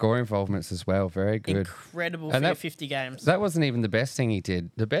 10 score involvements as well. Very good. Incredible And for that- 50 games. That wasn't even the best thing he did.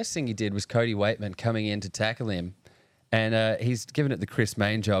 The best thing he did was Cody Waitman coming in to tackle him. And he's given it the Chris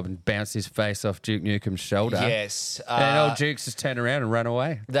Main job and bounced his face off Duke Newcomb's shoulder. Yes. And old Duke's just turned around and run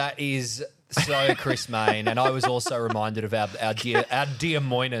away. That is so Chris Main, and I was also reminded of our dear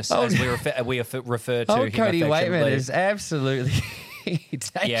Moinus, as we refer to Oh, him Cody Waitman affectionately. is absolutely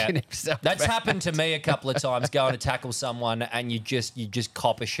taking himself That's out. happened to me a couple of times. Going to tackle someone and you just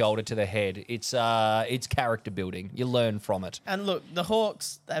cop a shoulder to the head. It's character building. You learn from it. And look, the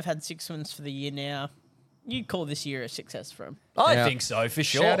Hawks, they've had 6 wins for the year now. you'd call this year a success for him. I Now, think so, for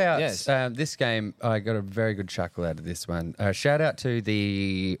sure. Shout out, Yes. this game, I got a very good chuckle out of this one. Shout out to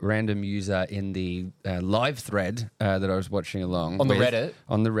the random user in the live thread that I was watching along. On the Reddit?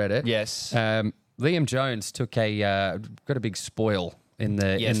 On the Reddit. Yes. Liam Jones took got a big spoil in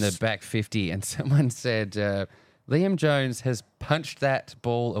the back 50, and someone said Liam Jones has punched that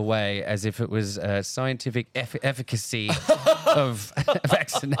ball away as if it was scientific efficacy of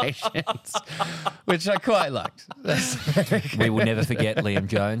vaccinations, which I quite liked. We will never forget Liam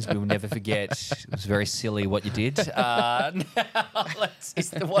Jones. We will never forget. It was very silly what you did. Now,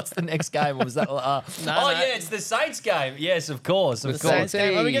 what's the next game? What was that? Yeah, it's the Saints game. Yes, of course. Of The course. Saints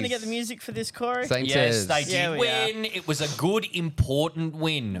game. Are we going to get the music for this, Corey? Yes, they did Yeah, we win. It was a good, important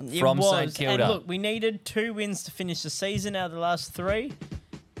win It from was. St Kilda. And look, we needed 2 wins to finish the season out of the last 3,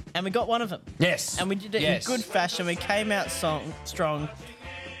 and we got one of them. Yes. And we did it in good fashion. We came out strong.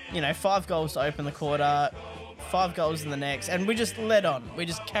 5 goals to open the quarter, 5 goals in the next, and we just led on. We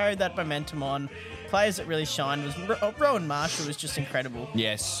just carried that momentum on. Players that really shined was Rowan Marshall was just incredible.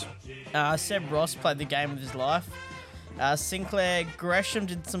 Yes. Seb Ross played the game of his life. Sinclair Gresham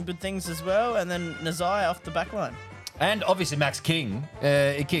did some good things as well, and then Nazai off the back line. And obviously Max King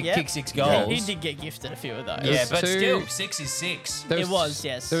kicked 6 goals. He did get gifted a few of those. Yeah, but two- still, 6 is 6. It was,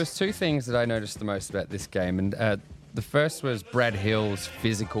 yes. There was 2 things that I noticed the most about this game, and the first was Brad Hill's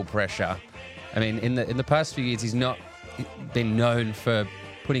physical pressure. I mean, in the past few years, he's not been known for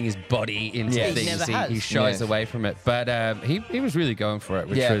putting his body into Yeah. He things. never has. He shies Yeah. away from it, but he was really going for it,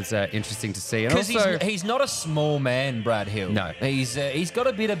 which Yeah. was interesting to see. And Because also, he's not a small man, Brad Hill. No. He's got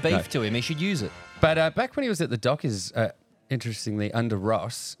a bit of beef No. to him. He should use it. but back when he was at the Dockers, interestingly under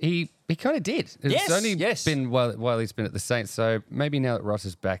Ross, he kind of did. It's only been while he's been at the Saints, so maybe now that Ross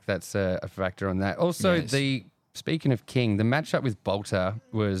is back, that's a factor on that. Also, Yes. speaking of King, the matchup with Bolter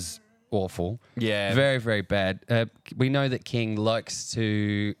was awful. Yeah. Very, very bad. We know that King likes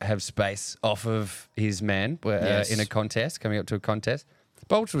to have space off of his man Yes. in a contest, coming up to a contest.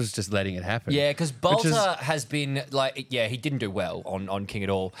 Bolter was just letting it happen. Yeah, because which is- Bolter has been he didn't do well on King at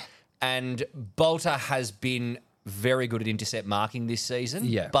all. And Bolter has been very good at intercept marking this season.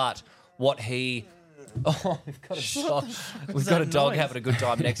 Yeah. But what he... Oh, we've got a dog having a good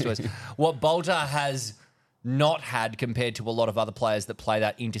time next to us. What Bolter has not had compared to a lot of other players that play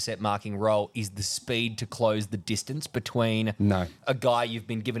that intercept marking role is the speed to close the distance between a guy you've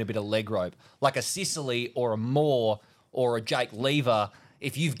been given a bit of leg rope. Like a Sicily or a Moore or a Jake Lever,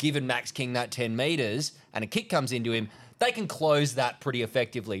 if you've given Max King that 10 metres and a kick comes into him, they can close that pretty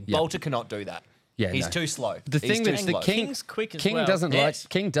effectively. Bolter cannot do that. Yeah, He's no. too slow. The He's thing too with slow. the King, King's quick as King well. doesn't Yes.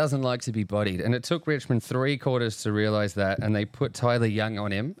 King doesn't like to be bodied, and it took Richmond 3 quarters to realise that, and they put Tyler Young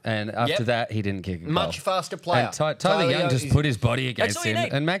on him, and after Yep. that he didn't kick a goal. Much faster player. And Tyler Young just put his body against all you him,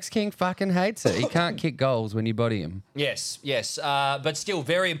 need. and Max King fucking hates it. He can't kick goals when you body him. Yes. But still,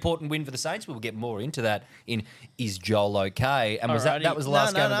 very important win for the Saints. We'll get more into that in Is Joel Okay? And was that was the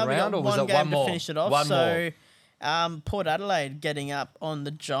last game of the round, or was it one more? To finish it off. One so, more. Port Adelaide getting up on the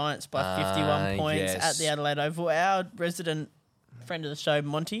Giants by 51 points yes. at the Adelaide Oval. Our resident friend of the show,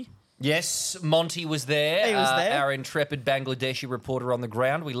 Monty. Yes, Monty was there. He was there. Our intrepid Bangladeshi reporter on the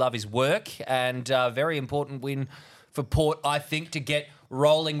ground. We love his work, and very important win for Port, I think, to get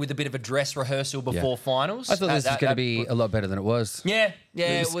rolling with a bit of a dress rehearsal before finals. I thought this was going to be a lot better than it was. Yeah,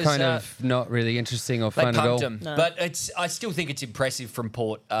 It was kind of not really interesting or they fun at all. punked him. No. But I still think it's impressive from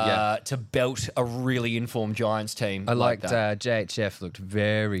Port to belt a really informed Giants team. I liked that. JHF looked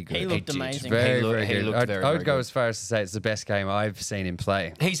very good. He looked did. amazing. Very, He very good. looked very, I would very go good. as far as to say it's the best game I've seen him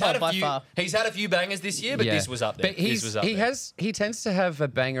play. He's had by a few. far. He's had a few bangers this year, but Yeah. this was up there. But This was up there. he tends to have a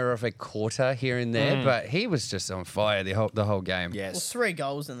banger of a quarter here and there, but he was just on fire the whole game. Yes. Well, 3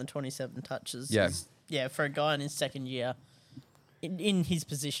 goals and the 27 touches. Yeah. For a guy in his second year, in his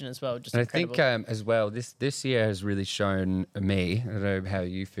position as well, just And I incredible. think as well, this year has really shown me, I don't know how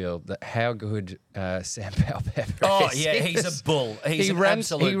you feel, that how good Sam Powell-Pepper Oh is. yeah, he's a bull. He's an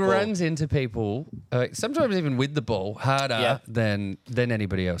absolute He bull. runs into people, sometimes even with the ball, harder Yeah. than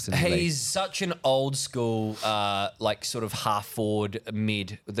anybody else in the league. He's such an old school, like sort of half forward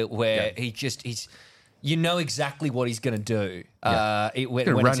mid where he's. You know exactly what he's going to do. When gonna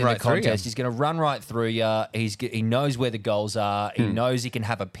it's run in the right through you. contest, he's going to run right through you. He knows where the goals are. He knows he can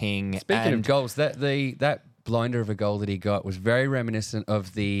have a ping. Speaking of and goals, that blinder of a goal that he got was very reminiscent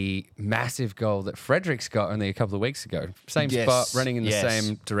of the massive goal that Fredericks got only a couple of weeks ago. Same Yes, spot, running in the yes.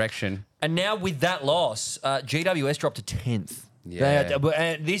 same direction. And now with that loss, GWS dropped to 10th. Yeah.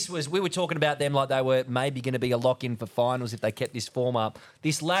 We were talking about them like they were maybe going to be a lock-in for finals if they kept this form up.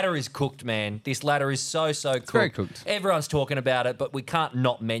 This ladder is cooked, man. This ladder is so cooked. Very cooked. Everyone's talking about it, but we can't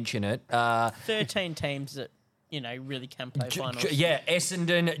not mention it. 13 teams that, really can play finals.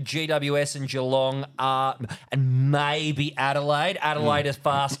 Essendon, GWS and Geelong and maybe Adelaide. Adelaide is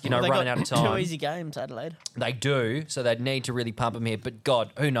fast, They running got out of time. 2 easy games, Adelaide. They do, so they'd need to really pump them here. But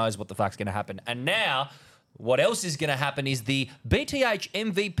God, who knows what the fuck's going to happen. And now, what else is going to happen is the BTH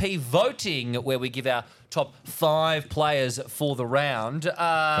MVP voting, where we give our top 5 players for the round.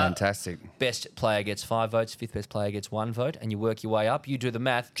 Fantastic. Best player gets 5 votes, 5th best player gets 1 vote, and you work your way up. You do the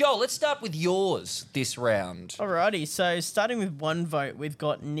math. Joel, let's start with yours this round. Alrighty, so starting with 1 vote, we've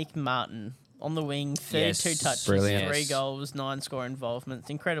got Nick Martin on the wing, 32 touches, Brilliant. 3 goals, 9 score involvements.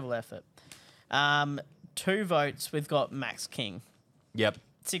 Incredible effort. 2 votes, we've got Max King. Yep.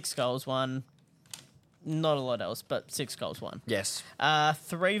 6 goals, 1. Not a lot else, but 6 goals, 1. Yes.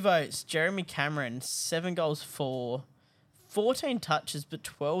 3 votes, Jeremy Cameron, 7 goals, 4. 14 touches, but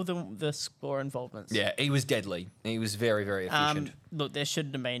 12 of the score involvements. Yeah, he was deadly. He was very, very efficient. Look, there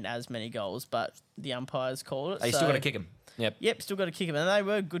shouldn't have been as many goals, but the umpires called it. You still got to kick him. Yep. Yep, still got to kick him, and they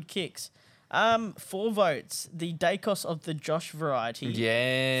were good kicks. 4 votes, the Dacos of the Josh variety.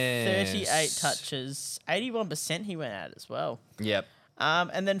 Yes. 38 touches, 81% he went at as well. Yep.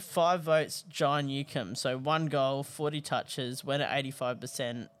 And then 5 votes, John Newcomb. So 1 goal, 40 touches, went at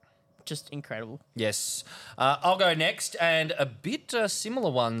 85%. Just incredible. Yes. I'll go next, and a bit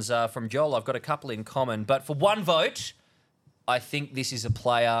similar ones from Joel. I've got a couple in common. But for 1 vote, I think this is a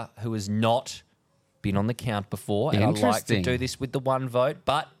player who has not been on the count before, and I like to do this with the 1 vote,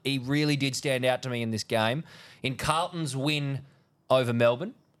 but he really did stand out to me in this game. In Carlton's win over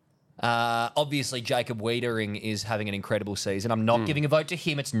Melbourne, obviously, Jacob Wiedering is having an incredible season. I'm not giving a vote to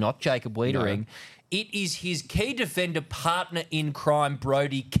him. It's not Jacob Wiedering. No. It is his key defender partner in crime,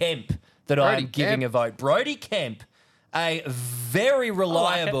 Brody Kemp, that I'm giving a vote. Brody Kemp, a very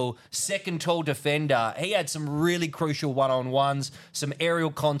reliable second tall defender. He had some really crucial one-on-ones, some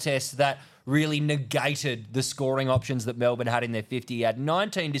aerial contests that really negated the scoring options that Melbourne had in their 50. He had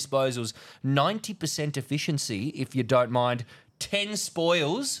 19 disposals, 90% efficiency, if you don't mind, 10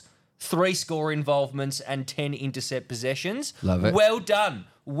 spoils, 3 score involvements and 10 intercept possessions. Love it. Well done.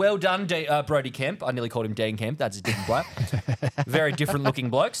 Well done, Brody Kemp. I nearly called him Dean Kemp. That's a different player. Very different looking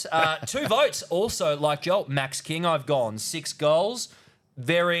blokes. 2 votes also, like Joel. Max King, I've gone. 6 goals.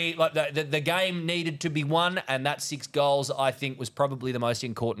 Very, like the game needed to be won, and that 6 goals, I think, was probably the most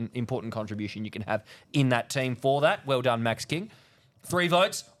important contribution you can have in that team for that. Well done, Max King. 3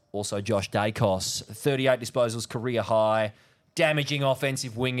 votes. Also, Josh Dacos. 38 disposals, career high. Damaging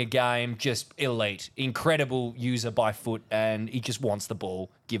offensive winger game, just elite. Incredible user by foot, and he just wants the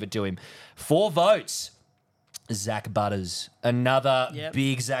ball. Give it to him. 4 votes. Zach Butters. Another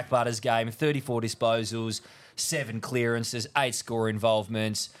big Zach Butters game. 34 disposals, 7 clearances, 8 score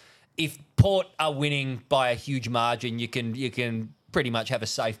involvements. If Port are winning by a huge margin, you can pretty much have a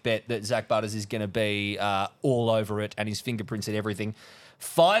safe bet that Zach Butters is going to be all over it and his fingerprints and everything.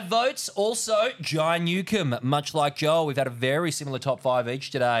 5 votes, also Jai Newcomb. Much like Joel, we've had a very similar top 5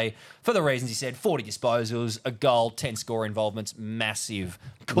 each today for the reasons he said. 40 disposals, a goal, 10 score involvements, massive.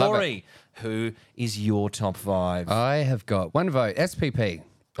 Corey, who is your top 5? I have got 1 vote, SPP.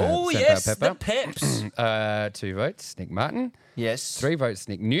 Oh, yes, the Peps. 2 votes, Nick Martin. Yes. 3 votes,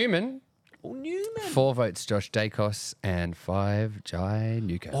 Nick Newman. Oh, Newman. 4 votes, Josh Dacos, and 5, Jai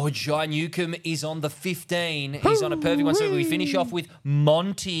Newcomb. Oh, Jai Newcomb is on the 15. He's on a perfect one. So we finish off with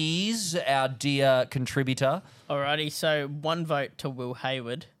Monty's, our dear contributor. Alrighty, so 1 vote to Will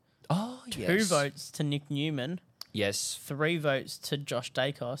Hayward. Oh, 2 votes to Nick Newman. Yes. 3 votes to Josh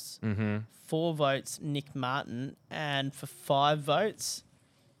Dacos. 4 votes, Nick Martin. And for 5 votes,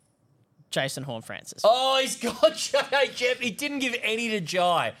 Jason Horne-Francis. Oh, he's got JHF. He didn't give any to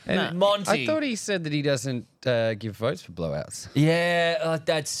Jai. No. Monty. I thought he said that he doesn't give votes for blowouts. Yeah,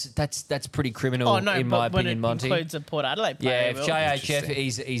 that's pretty criminal in my opinion, Monty. Includes a Port Adelaide player. Yeah, if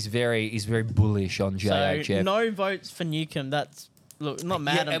JHF, he's very bullish on JHF. So no votes for Newcomb. That's not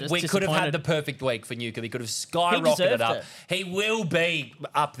mad. I'm just we could have had the perfect week for Newcomb. He could have skyrocketed up. He will be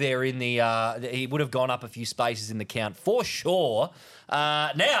up there in the. He would have gone up a few spaces in the count for sure.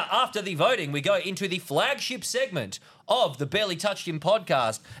 Now, after the voting, we go into the flagship segment of the Barely Touched Him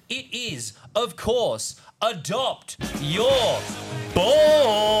podcast. It is, of course, Adopt Your Boy.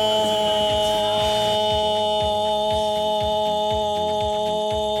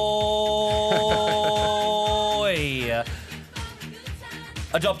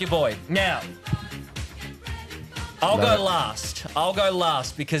 Adopt Your Boy. Now, I'll go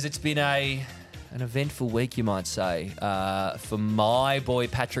last because it's been a An eventful week, you might say, for my boy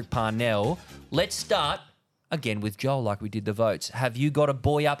Patrick Parnell. Let's start again with Joel, like we did the votes. Have you got a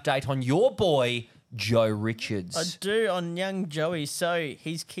boy update on your boy, Joe Richards? I do, on young Joey. So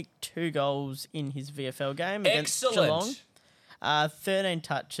he's kicked 2 goals in his VFL game against Geelong. 13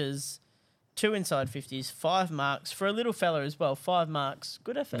 touches, 2 inside 50s, 5 marks. For a little fella as well, 5 marks.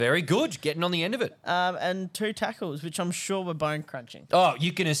 Good effort. Very good. Getting on the end of it. And 2 tackles, which I'm sure were bone crunching. Oh,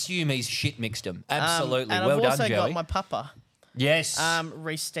 you can assume he's shit mixed them. Absolutely. And Well I've done, also Joey. got my papa, Yes.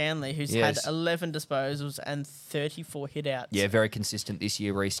 Reece Stanley, who's Yes. had 11 disposals and 34 hit-outs. Yeah, very consistent this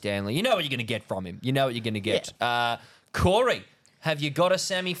year, Reece Stanley. You know what you're going to get from him. You know what you're going to get. Corey, have you got a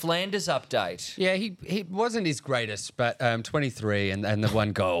Sammy Flanders update? Yeah, he wasn't his greatest, but 23 and the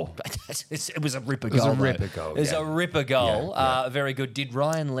 1 goal. It was a ripper goal. It was a though. ripper goal, It was yeah. a ripper goal. Yeah. Very good. Did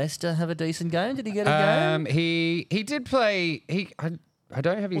Ryan Lester have a decent game? Did he get a game? He did play. I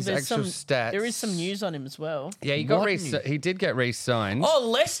don't have his there's actual some, stats. There is some news on him as well. Yeah, he What got he did get re-signed. Oh,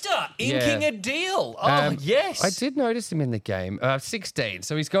 Lester inking Yeah. a deal. Oh, yes. I did notice him in the game. 16,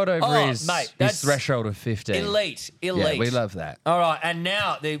 so he's got over Oh, his mate, that's threshold of 15. Elite. Yeah, we love that. All right, and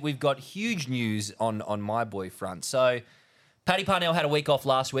now we've got huge news on my boy front. So, Paddy Parnell had a week off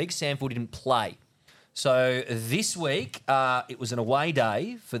last week. Samford didn't play. So this week, it was an away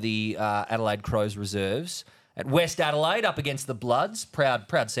day for the Adelaide Crows reserves at West Adelaide up against the Bloods, proud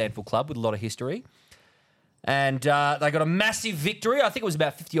Sandford club with a lot of history. And they got a massive victory. I think it was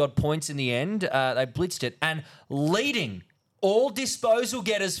about 50-odd points in the end. They blitzed it. And leading all disposal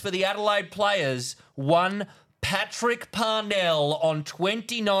getters for the Adelaide players, one Patrick Parnell on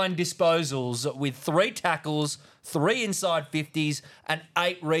 29 disposals with 3 tackles, 3 inside 50s and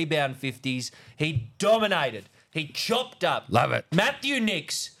 8 rebound 50s. He dominated. He chopped up. Love it. Matthew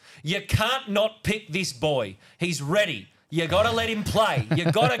Nicks, you can't not pick this boy. He's ready. You got to let him play.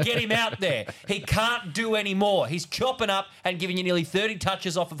 You got to get him out there. He can't do any more. He's chopping up and giving you nearly 30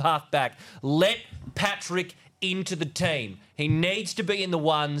 touches off of halfback. Let Patrick into the team. He needs to be in the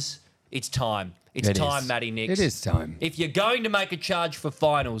ones. It's time. It's time, Matty Nicks. It is time. If you're going to make a charge for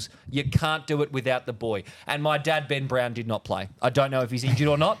finals, you can't do it without the boy. And my dad, Ben Brown, did not play. I don't know if he's injured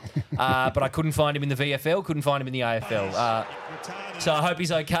or not, but I couldn't find him in the VFL, couldn't find him in the AFL. So I hope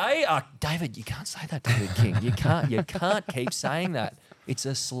he's okay. David, you can't say that, David King. You can't keep saying that. It's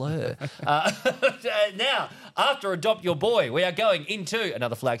a slur. Now, after Adopt Your Boy, we are going into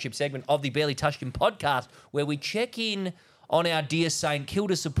another flagship segment of the Barely Touched Him podcast, where we check in on our dear St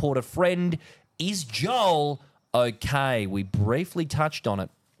Kilda supporter friend. Is Joel okay? We briefly touched on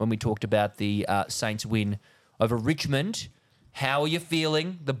it when we talked about the Saints win over Richmond. How are you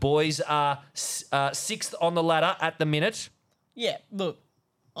feeling? The boys are 6th on the ladder at the minute. Yeah, look,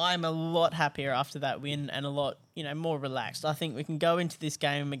 I'm a lot happier after that win and a lot, more relaxed. I think we can go into this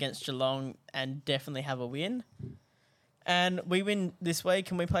game against Geelong and definitely have a win. And we win this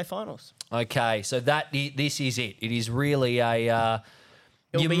week and we play finals. Okay, so this is it. It is really a...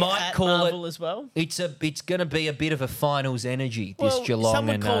 It'll you be might at call Marvel it as well. It's going to be a bit of a finals energy, this Well, Geelong some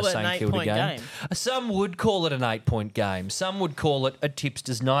would and call it an St Kilda 8-point game. Some would call it an 8-point game. Some would call it a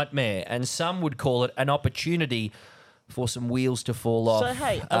tipster's nightmare, and some would call it an opportunity for some wheels to fall off. So,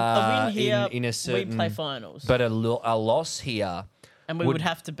 hey, a win here, in a certain, we play finals. But a loss here. And we would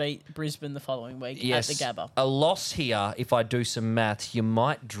have to beat Brisbane the following week at the Gabba. A loss here, if I do some maths, you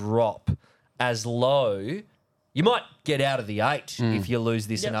might drop as low. You might get out of the 8 if you lose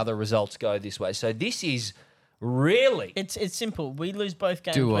this and other results go this way. So this is really... It's simple. We lose both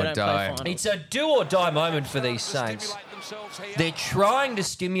games. Do we or don't die. play finals. It's a do-or-die moment for these Saints. They're trying to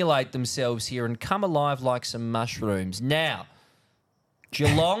stimulate themselves here and come alive like some mushrooms. Now,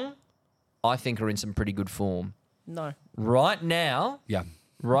 Geelong, I think, are in some pretty good form. No. Right now... Yeah.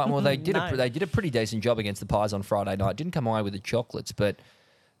 Right, well, they did No. they did a pretty decent job against the Pies on Friday night. Didn't come away with the chocolates, but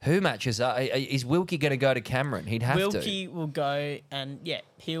who matches up? Is Wilkie going to go to Cameron? He'd have to. Wilkie will go and,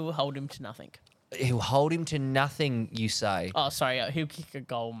 he'll hold him to nothing. He'll hold him to nothing, you say. Oh, sorry. He'll kick a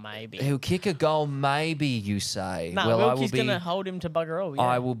goal, maybe. He'll kick a goal, maybe, you say. No, Wilkie's going to hold him to bugger all, yeah.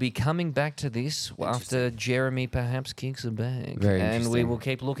 I will be coming back to this after Jeremy perhaps kicks a bag. Very and we interesting. will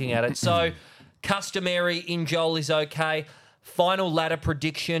keep looking at it. So, customary in Joel is okay. Final ladder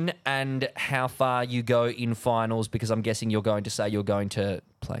prediction and how far you go in finals, because I'm guessing you're going to say you're going to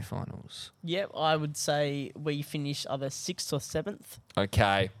play finals. Yep, I would say we finish either 6th or 7th.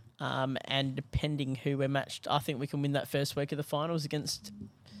 Okay. And depending who we're matched, I think we can win that first week of the finals against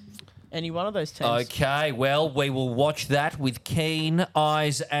any one of those teams. Okay, well, we will watch that with keen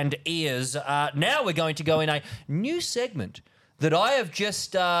eyes and ears. Now we're going to go in a new segment that I have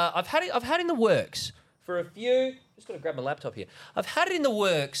just I've had in the works for a few. Just got to grab my laptop here. I've had it in the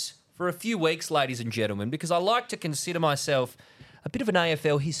works for a few weeks, ladies and gentlemen, because I like to consider myself a bit of an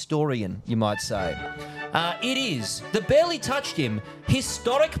AFL historian, you might say. It is the Barely Touched Him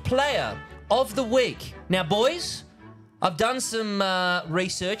Historic Player of the Week. Now, boys, I've done some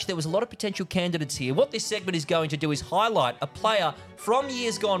research. There was a lot of potential candidates here. What this segment is going to do is highlight a player from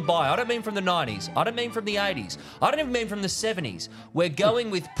years gone by. I don't mean from the 90s. I don't mean from the 80s. I don't even mean from the 70s. We're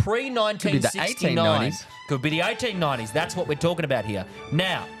going with pre-1969. Could be the 1890s. That's what we're talking about here.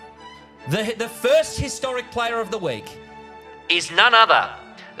 Now, the first historic player of the week is none other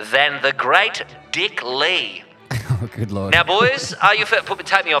than the great Dick Lee. Oh, good Lord. Now, boys, are you...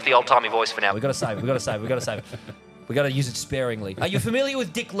 Take me off the old-timey voice for now. We've got to save it. We've got to save it. We've got to use it sparingly. Are you familiar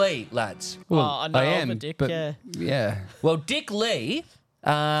with Dick Lee, lads? Well, I know of a Dick, yeah. Well, Dick Lee,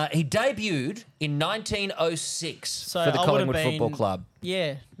 he debuted in 1906 for the Collingwood Football Club.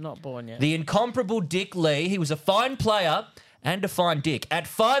 Yeah, not born yet. The incomparable Dick Lee. He was a fine player and a fine Dick. At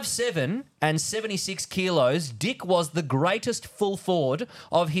 5'7" and 76 kilos, Dick was the greatest full forward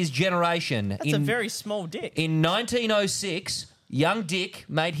of his generation. That's a very small Dick. In 1906... young Dick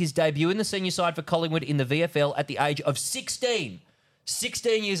made his debut in the senior side for Collingwood in the VFL at the age of 16.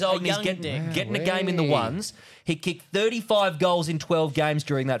 16 years old, and he's getting a game in the ones. He kicked 35 goals in 12 games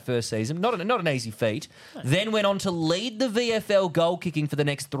during that first season. Not an easy feat. No. Then went on to lead the VFL goal kicking for the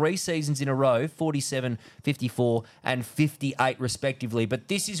next 3 seasons in a row, 47, 54 and 58 respectively. But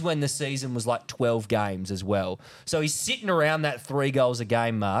this is when the season was like 12 games as well. So he's sitting around that 3 goals a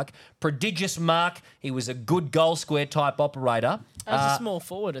game mark. Prodigious mark. He was a good goal square type operator. As a small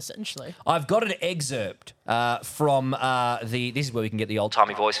forward, essentially. I've got an excerpt from this is where we can get the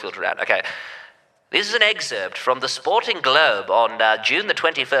old-timey voice filter out. Okay. This is an excerpt from the Sporting Globe on June the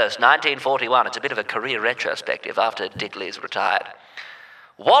 21st, 1941. It's a bit of a career retrospective after Dick Lee's retired.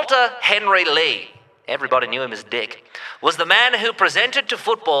 Walter Henry Lee, everybody knew him as Dick, was the man who presented to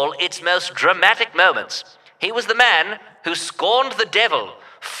football its most dramatic moments. He was the man who scorned the devil,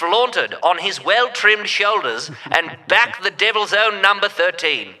 flaunted on his well-trimmed shoulders, and backed the devil's own number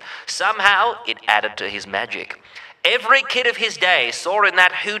 13. Somehow, it added to his magic. Every kid of his day saw in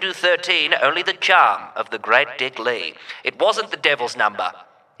that hoodoo 13 only the charm of the great Dick Lee. It wasn't the devil's number.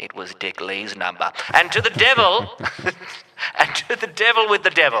 It was Dick Lee's number. And to the devil, and to the devil with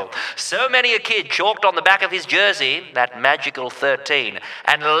the devil. So many a kid chalked on the back of his jersey that magical 13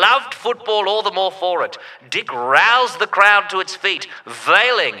 and loved football all the more for it. Dick roused the crowd to its feet,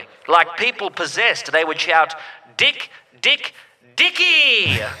 veiling like people possessed. They would shout, "Dick, Dick,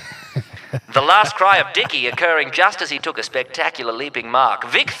 Dickie!" The last cry of Dickie occurring just as he took a spectacular leaping mark.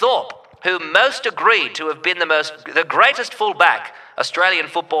 Vic Thorpe, who most agreed to have been the greatest fullback Australian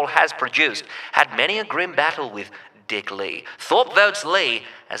football has produced, had many a grim battle with Dick Lee. Thorpe votes Lee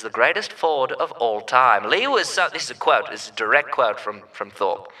as the greatest forward of all time. Lee was, this is a quote, this is a direct quote from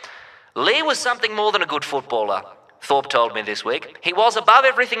Thorpe. Lee was something more than a good footballer. Thorpe told me this week, he was, above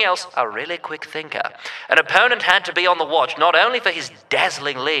everything else, a really quick thinker. An opponent had to be on the watch not only for his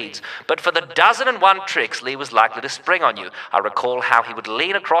dazzling leads, but for the 1,001 tricks Lee was likely to spring on you. I recall how he would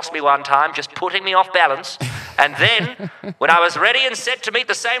lean across me one time, just putting me off balance, and then, when I was ready and set to meet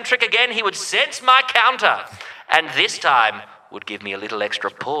the same trick again, he would sense my counter, and this time would give me a little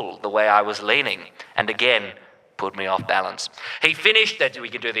extra pull the way I was leaning, and again, put me off balance. He finished that. We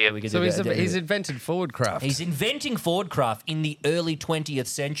could do the. So he's invented forward craft. He's inventing forward craft in the early 20th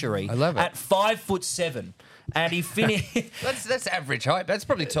century. I love it. At 5'7", and he finished. that's average height. That's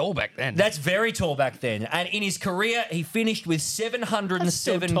probably tall back then. That's very tall back then. And in his career, he finished with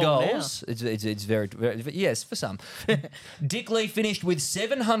 707 goals. It's very, very, yes, for some. Dick Lee finished with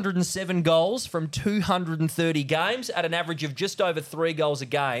 707 goals from 230 games at an average of just over 3 goals a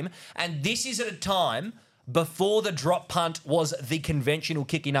game. And this is at a time before the drop punt was the conventional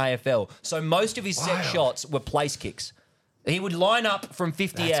kick in AFL. So most of his set shots were place kicks. He would line up from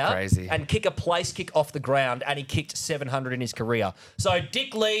 50 out and kick a place kick off the ground, and he kicked 700 in his career. So,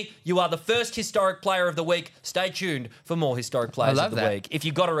 Dick Lee, you are the first historic player of the week. Stay tuned for more historic players of the week. If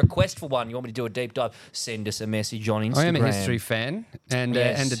you've got a request for one, you want me to do a deep dive, send us a message on Instagram. I am a history fan and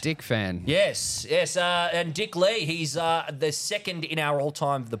a Dick fan. Yes. And Dick Lee, he's the second in our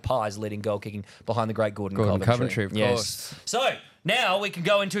all-time The Pies leading goal kicking behind the great Gordon Coventry, of course. So, now we can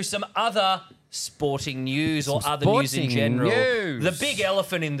go into some other sporting news or other news in general. The big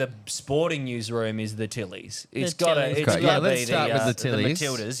elephant in the sporting newsroom is the Tillies. It's got to be let's start with the Tillies. The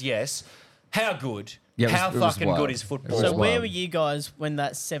Matildas, yes. How good? Yeah, How fucking good is football? So where were you guys when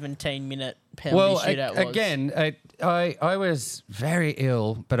that 17-minute penalty shootout was? Again, I was very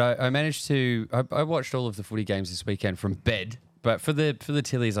ill, but I managed to... I watched all of the footy games this weekend from bed. But for the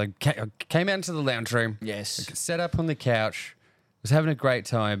Tillies, I came out into the lounge room. Yes. Set up on the couch, was having a great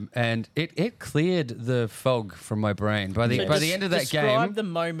time, and it cleared the fog from my brain. By the end of that game... Describe the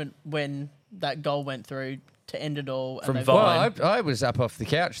moment when that goal went through to end it all. From and Vine. Well, I was up off the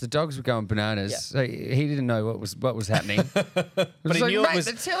couch. The dogs were going bananas. Yeah. So he didn't know what was happening. But he knew it was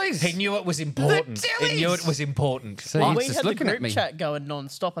the Tillies. He knew it was important. The He knew it was important. So Well, he was we just had the looking at group me. chat going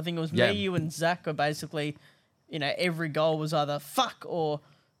non-stop. I think it was Yeah. me, you, and Zach were basically, every goal was either fuck or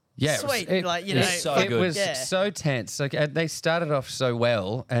Yeah, sweet. it was so it good. was Yeah. so tense. Like they started off so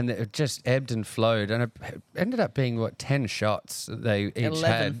well, and it just ebbed and flowed, and it ended up being 10 shots they each 11.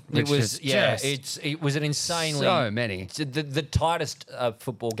 had. It which was is it was an insanely so many. the tightest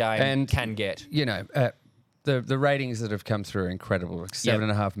football game And- can get. The ratings that have come through are incredible, like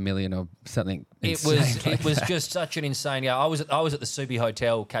 7.5 million or something. It was just such an insane game. I was at the Subi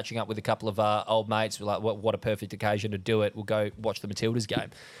Hotel catching up with a couple of old mates. We're like, what a perfect occasion to do it. We'll go watch the Matildas game.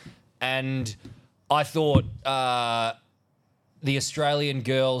 And I thought the Australian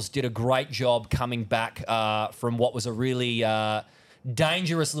girls did a great job coming back from what was a really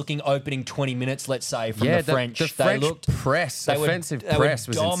dangerous-looking opening 20 minutes, let's say, from the French. The French offensive press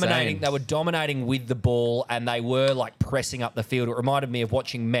was dominating. insane. They were dominating with the ball, and they were like pressing up the field. It reminded me of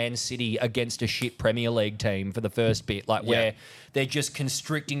watching Man City against a shit Premier League team for the first bit, where they're just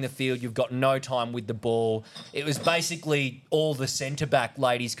constricting the field. You've got no time with the ball. It was basically all the centre-back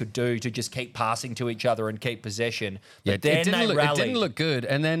ladies could do to just keep passing to each other and keep possession. But then it didn't look good,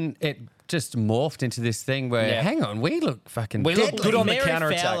 and then it just morphed into this thing where, hang on, we look fucking We deadly. look good on the Mary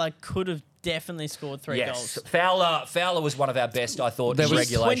counter-attack. Fowler could have definitely scored 3 Yes, goals. Fowler was one of our best, I thought, There in was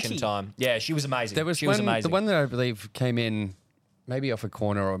regulation 20. time. Yeah, she was amazing. She was amazing. The one that I believe came in maybe off a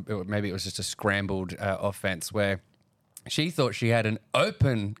corner, or maybe it was just a scrambled offense where she thought she had an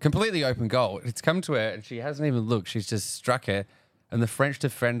completely open goal. It's come to her and she hasn't even looked. She's just struck it. And the French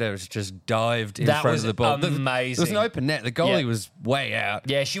defender has just dived in front of the ball. Amazing. There was an open net. The goalie was way out.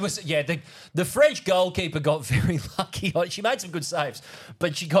 Yeah, she was. Yeah, the French goalkeeper got very lucky. She made some good saves,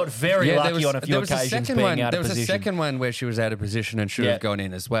 but she got very lucky on a few occasions being out of position. There was a second one where she was out of position and should have gone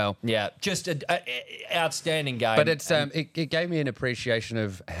in as well. Yeah, just an outstanding game. But it gave me an appreciation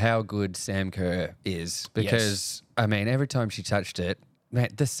of how good Sam Kerr is because, I mean, every time she touched it, man,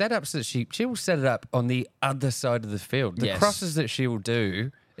 the setups that she will set it up on the other side of the field. The crosses that she will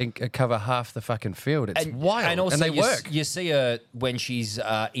do and cover half the fucking field. It's wild. And also, they work. You see her when she's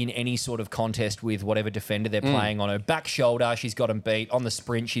in any sort of contest with whatever defender they're playing on her back shoulder. She's got them beat. On the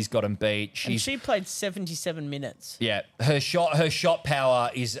sprint, she's got them beat. And she played 77 minutes. Yeah, her shot power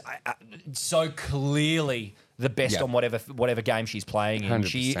is so clearly the best on whatever game she's playing in.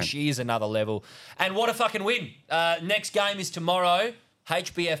 100%. She is another level. And what a fucking win. Next game is tomorrow.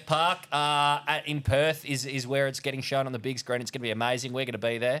 HBF Park in Perth is where it's getting shown on the big screen. It's going to be amazing. We're going to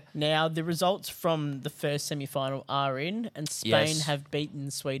be there. Now, the results from the first semi-final are in, and Spain have beaten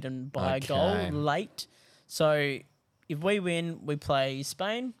Sweden by a goal late. So, if we win, we play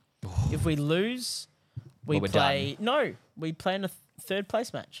Spain. If we lose, we play... done. No, we play in a third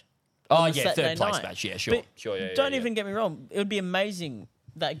place match. Oh, on the yeah, Saturday third place night. match. Yeah, sure. But Yeah, don't even get me wrong. It would be amazing,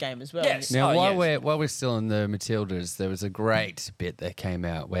 that game as well. Yes. Now, Oh, while we're still in the Matildas, there was a great bit that came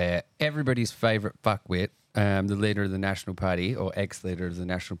out where everybody's favourite fuckwit, the leader of the National Party, or ex-leader of the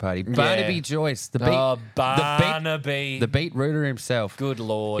National Party, Barnaby Joyce, the beetrooter himself. Good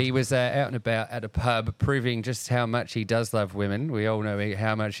Lord. He was out and about at a pub, proving just how much he does love women. We all know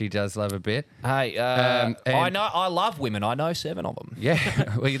how much he does love a bit. Hey, I love women. I know 7 of them.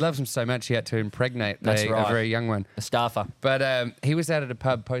 Yeah, well, he loves them so much he had to impregnate a very young one. A staffer. But he was out at a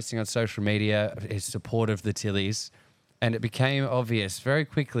pub posting on social media his support of the Tillies, and it became obvious very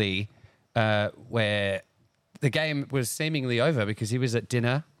quickly where the game was seemingly over because he was at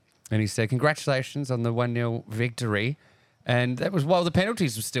dinner and he said, "Congratulations on the 1-0 victory." And that was while the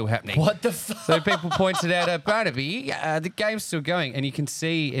penalties were still happening. What the fuck? So people pointed out, Barnaby, the game's still going. And you can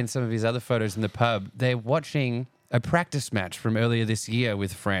see in some of his other photos in the pub, they're watching a practice match from earlier this year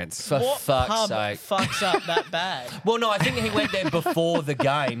with France. For What fuck's pub sake. fucks up that bad? Well, no, I think he went there before the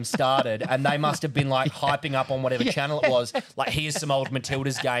game started, and they must have been like hyping up on whatever channel it was. Like, here's some old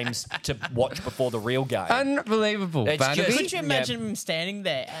Matildas games to watch before the real game. Unbelievable, It's Barnaby. just- Could you imagine him standing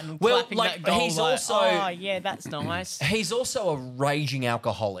there and Well, clapping like, that goal? he's like, also- oh yeah, that's nice. He's also a raging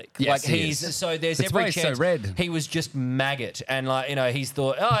alcoholic. Yes, like he he's is. so there's That's why every he's so chance red. he was just maggot, and he's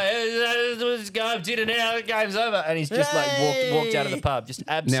thought, let's go, dinner now, the game's over, and he's just like walked out of the pub, just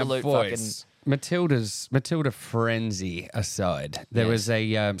Now, absolute boys, Matilda frenzy aside, there was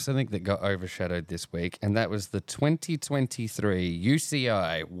a something that got overshadowed this week, and that was the 2023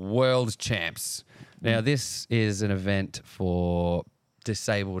 UCI World Champs. Now, this is an event for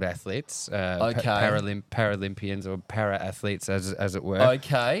disabled athletes, Okay. Paralympians or para-athletes, as it were.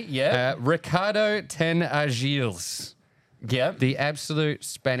 Okay, yeah. Ricardo Ten Argiles, Yeah. the absolute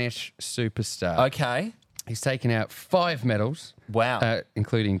Spanish superstar. Okay. He's taken out 5 medals. Wow.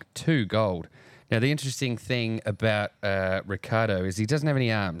 Including 2 gold. Now, the interesting thing about Ricardo is he doesn't have any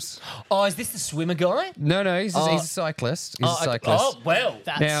arms. Oh, is this the swimmer guy? No, he's a cyclist. He's a cyclist. Oh, well.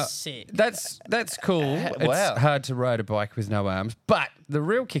 That's sick. That's cool. Wow. It's hard to ride a bike with no arms. But the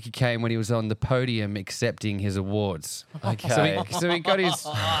real kicker came when he was on the podium accepting his awards. Okay. So he got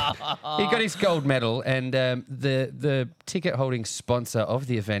his gold medal, and the ticket holding sponsor of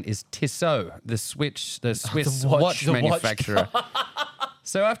the event is Tissot, the Swiss watch manufacturer.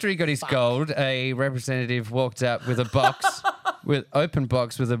 So after he got his gold, a representative walked up with a box, with open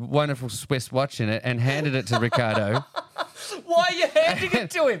box with a wonderful Swiss watch in it, and handed it to Ricardo. Why are you handing it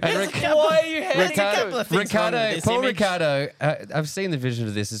to him? Why are you handing it to him? Ricardo, I've seen the vision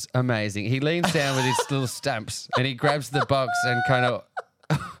of this. It's amazing. He leans down with his little stumps and he grabs the box and kind of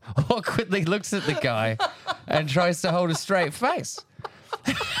awkwardly looks at the guy and tries to hold a straight face.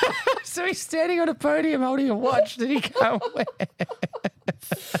 So he's standing on a podium holding a watch that he can't wear.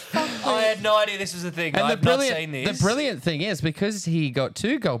 I had no idea this was a thing. And I've not seen this. The brilliant thing is, because he got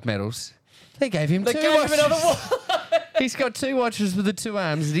 2 gold medals, they gave him 2 They gave watches. him another one. He's got 2 watches with the 2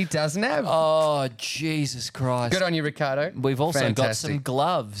 arms that he doesn't have. Oh, Jesus Christ. Good on you, Ricardo. We've also got Fantastic. some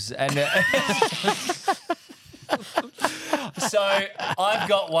gloves. And so I've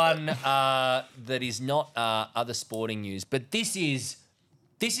got one that is not other sporting news, but this is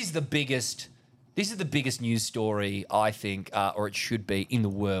the biggest. This is the biggest news story, I think, or it should be, in the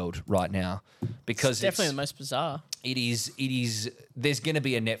world right now, because It's definitely the most bizarre. It is. There's going to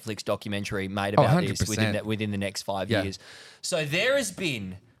be a Netflix documentary made about this 100%. within the next 5 Yeah. years. So there has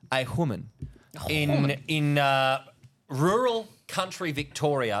been a woman in rural country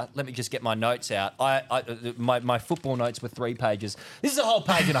Victoria. Let me just get my notes out. My football notes were 3 pages. This is a whole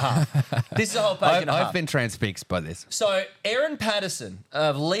page and a half. I've been transfixed by this. So, Erin Patterson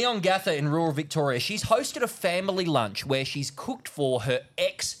of Leongatha in rural Victoria, she's hosted a family lunch where she's cooked for her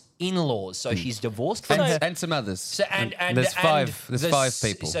ex-in-laws. So she's divorced from her. And some others. So, and there's 5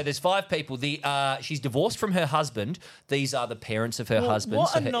 people. So there's 5 people. She's divorced from her husband. These are the parents of her husband.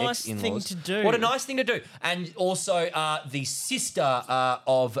 what so a her nice ex-in-laws. thing to do. What a nice thing to do. And also the sister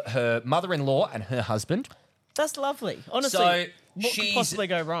of her mother-in-law and her husband. That's lovely. Honestly, So what could possibly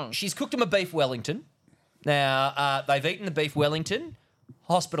go wrong? She's cooked them a beef Wellington. Now, they've eaten the beef Wellington,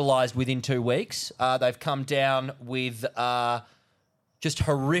 hospitalised within 2 weeks. They've come down with just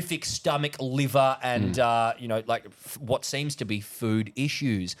horrific stomach, liver, and, what seems to be food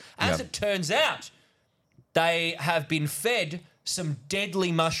issues. As it turns out, they have been fed some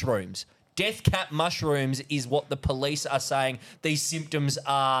deadly mushrooms. Death cap mushrooms is what the police are saying these symptoms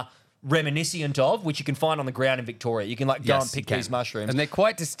are reminiscent of, which you can find on the ground in Victoria. You can go and pick these mushrooms. And they're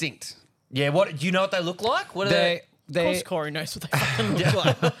quite distinct. Yeah, what do you know what they look like? What are they? Of course, Corey knows what they fucking look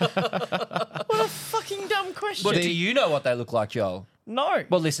like. What a fucking dumb question. What do you know what they look like, Joel? No.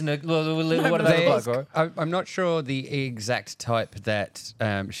 Well, listen. What do they look like, Corey? I'm not sure the exact type that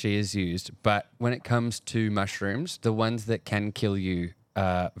she has used, but when it comes to mushrooms, the ones that can kill you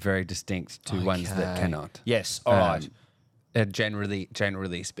are very distinct to ones that cannot. Yes. All right.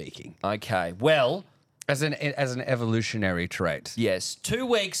 Generally speaking. Okay. Well, As an evolutionary trait. yes. 2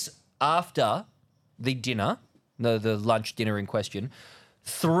 weeks after the dinner, the lunch dinner in question,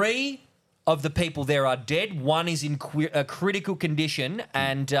 3 of the people there are dead. 1 is in a critical condition,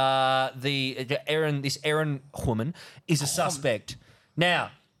 and this Erin woman is a suspect.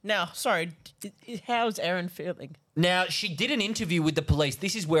 Now, sorry. How's Erin feeling? Now, she did an interview with the police.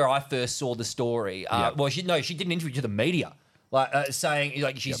 This is where I first saw the story. Well, she did an interview to the media, saying,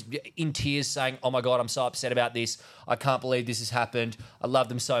 she's in tears, saying, "Oh my God, I'm so upset about this. I can't believe this has happened. I love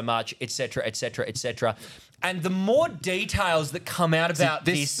them so much, etc., etc., etc." And the more details that come out about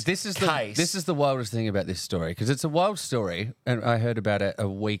this case, this is the wildest thing about this story, because it's a wild story, and I heard about it a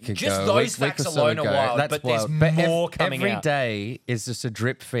week ago. Just those facts alone are wild, That's but there's wild. more coming every out. Every day is just a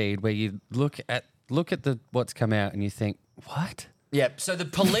drip feed where you look at what's come out and you think, what? Yeah, so the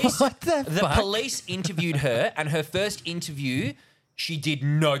police What the fuck? police interviewed her, and her first interview, she did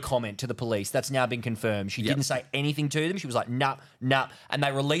no comment to the police. That's now been confirmed. She didn't say anything to them. She was like, nah. And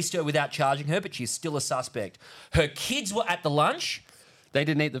they released her without charging her, but she's still a suspect. Her kids were at the lunch. They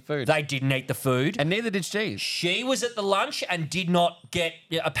didn't eat the food. They didn't eat the food. And neither did she. She was at the lunch and did not get.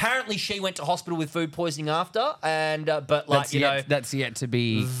 Apparently, she went to hospital with food poisoning after, That's yet to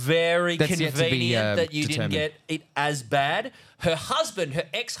be. very That's yet to be, convenient that you determined. didn't get it as bad. Her husband, her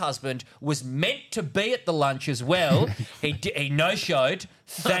ex-husband, was meant to be at the lunch as well. He no-showed.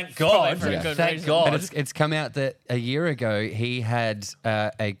 Thank God. for a good Thank reason. God. But it's come out that a year ago he had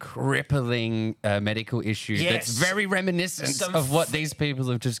a crippling medical issue Yes. that's very reminiscent Some of what these people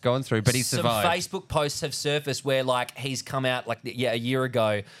have just gone through, but he survived. Some Facebook posts have surfaced where like he's come out like a year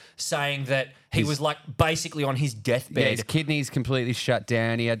ago saying that he was like basically on his deathbed. Yeah, his kidneys completely shut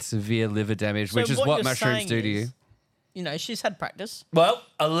down. He had severe liver damage, which is what you're mushrooms saying do to you. is, you know, she's had practice. Well,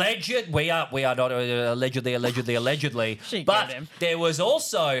 we are not allegedly. She But killed him. there was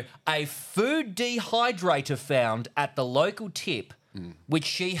also a food dehydrator found at the local tip, which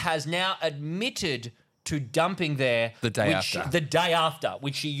she has now admitted to dumping there The day which- after. The day after,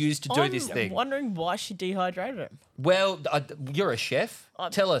 which she used to do this I'm thing. wondering why she dehydrated him. Well, you're a chef.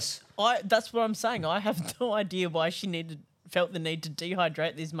 Tell us. That's what I'm saying. I have no idea why she felt the need to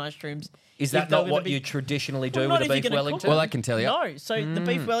dehydrate these mushrooms. Is if that they were not gonna what be- you traditionally do Well, not with a if you're beef gonna cook Wellington? Well, I can tell you. No, so the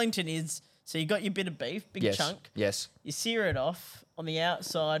beef Wellington is, so you got your bit of beef, big yes. chunk. Yes. You sear it off. On the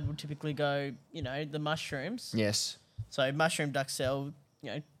outside would typically go, you know, the mushrooms. Yes. So mushroom duxelle,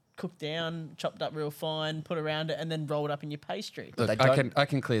 you know, cooked down, chopped up real fine, put around it, and then rolled up in your pastry. Look, They I don't-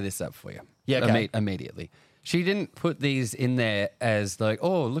 can clear this up for you. Yeah, okay. Immediately. She didn't put these in there as like,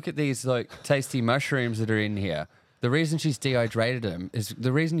 oh, look at these like tasty mushrooms that are in here. The reason she's dehydrated them is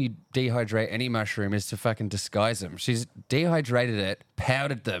the reason you dehydrate any mushroom is to fucking disguise them. She's dehydrated it,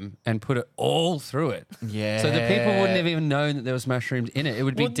 powdered them, and put it all through it. Yeah. So the people wouldn't have even known that there was mushrooms in it. It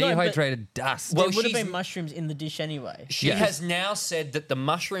would be Well, no, but- dehydrated dust. Well, There would have she's- been mushrooms in the dish anyway. She Yes. has now said that the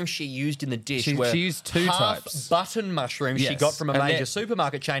mushrooms she used in the dish She were used two half types. button mushrooms she Yes. got from a And major they're-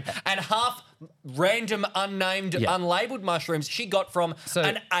 supermarket chain and half random, unnamed, Yeah. unlabeled mushrooms she got from So-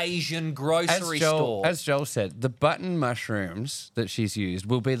 an Asian grocery store. As Joel said, the button mushrooms that she's used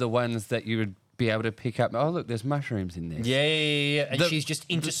will be the ones that you would be able to pick up. Oh, look, there's mushrooms in this. yeah. And The- she's just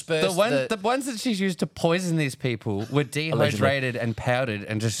interspersed The ones that she's used to poison these people were dehydrated and powdered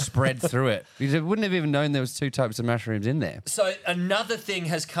and just spread through it. You wouldn't have even known there was two types of mushrooms in there. So another thing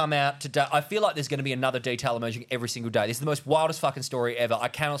has come out today. I feel like there's going to be another detail emerging every single day. This is the most wildest fucking story ever. I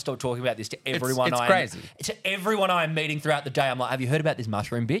cannot stop talking about this to everyone. it's crazy. To everyone I am meeting throughout the day. I'm like, have you heard about this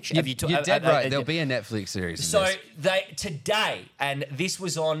mushroom bitch? Have you? You're dead right. There'll be a Netflix series. of So this. today, and this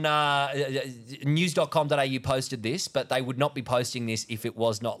was on news.com.au posted this, but they would not be posting this if it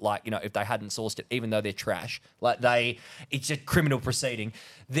was not like, you know, if they hadn't sourced it, even though they're trash. It's a criminal proceeding.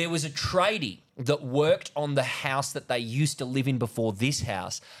 There was a tradie that worked on the house that they used to live in before this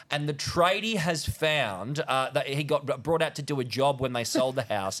house, and the tradie has found that he got brought out to do a job when they sold the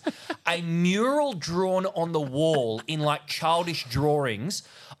house, a mural drawn on the wall in like childish drawings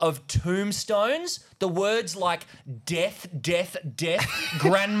of tombstones, the words like death, death, death,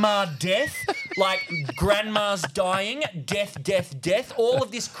 grandma death, like grandma's dying, death, death, death, all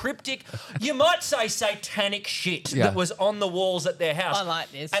of this cryptic, you might say satanic shit that was on the walls at their house. I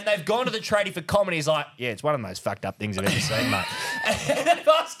like this. And they've gone to the tradie for comedy. He's like, yeah, it's one of the most fucked up things I've ever seen, mate. And they've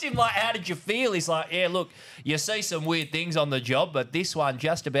asked him, like, how did you feel? He's like, yeah, look, you see some weird things on the job, but this one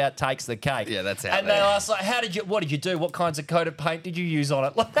just about takes the cake. Yeah, that's out And they there. asked, like, what did you do? What kinds of coat of paint did you use on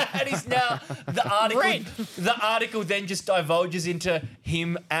it? Like, that is now the article. Red. The article then just divulges into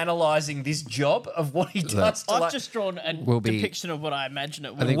him analysing this job of what he does. To, I've like, just drawn a Will be- depiction of what I imagine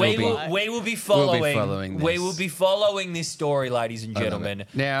it will think we we'll will, be- we will be following. following this. We will be following this story, ladies and love it. gentlemen.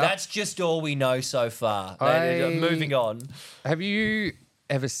 Now- that's just all we know so far. I- Moving on. Have you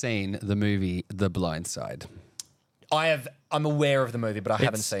ever seen the movie The Blind Side? I'm aware of the movie, but I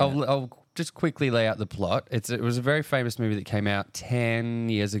haven't seen it. I'll just quickly lay out the plot. It was a very famous movie that came out 10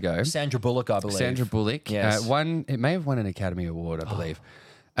 years ago. Sandra Bullock, I believe. Sandra Bullock. Yes. It may have won an Academy Award, I believe.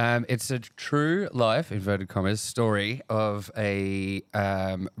 It's a true life, inverted commas, story of a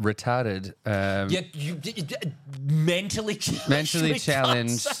retarded, Mentally mentally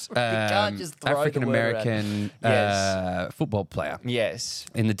challenged can't just throw the African word around. American Yes. football player Yes.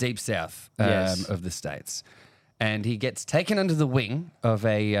 in the deep south Yes. of the States. And he gets taken under the wing of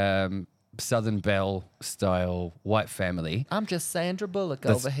a Southern Belle style white family. I'm just Sandra Bullock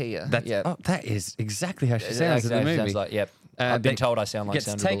over here. That is exactly how she sounds in the movie. Sounds like, yep. I've been told I sound like Gets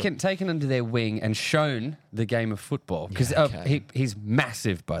Sandra Bullock. taken under their wing and shown the game of football because Yeah, okay. he's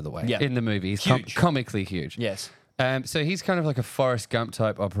massive, by the way, Yeah. in the movie. He's Huge. comically huge. Yes. So he's kind of like a Forrest Gump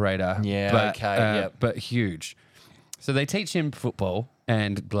type operator. Yeah, but, okay, yep. But huge. So they teach him football,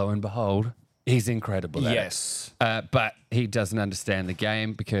 and lo and behold, he's incredible at Yes. it. But he doesn't understand the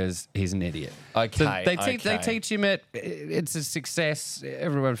game because he's an idiot. Okay, So they okay. teach him it. It's a success.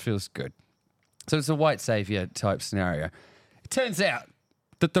 Everyone feels good. So it's a white savior type scenario. It turns out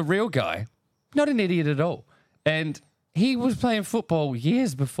that the real guy, not an idiot at all. And he was playing football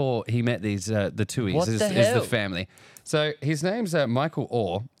years before he met these the Tuohys. What is the the hell? family. So his name's Michael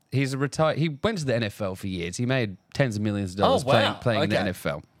Orr. He's a retired. He went to the NFL for years. He made tens of millions of dollars wow. playing in Okay. the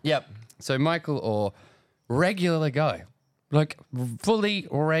NFL. Yep. So Michael Orr, regular guy, like fully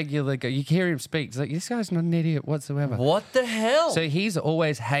regular guy. You hear him speak. It's like, this guy's not an idiot whatsoever. What the hell? So he's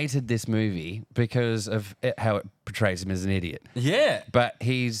always hated this movie because of how it portrays him as an idiot. yeah. But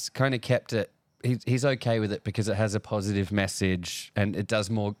he's kind of kept it. He's okay with it because it has a positive message and it does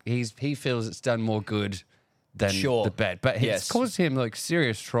more. He feels it's done more good than Sure. the bad. But it's Yes. caused him like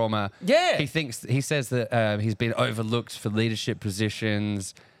serious trauma. Yeah. He says that he's been overlooked for leadership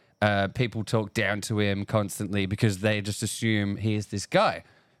positions. People talk down to him constantly because they just assume he is this guy,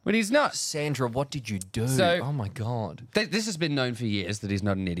 but he's not. Sandra, what did you do? So- oh my God. This has been known for years that he's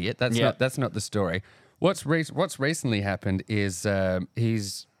not an idiot. That's Yeah. not the story. What's recently happened is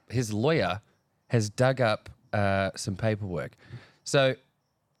his lawyer has dug up some paperwork. So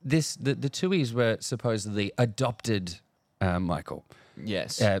the Tuohys were supposedly adopted Michael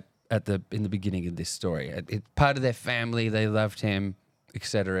Yes. in the beginning of this story. Part of their family, they loved him,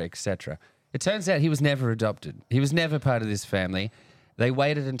 etc., etc. It turns out he was never adopted. He was never part of this family. They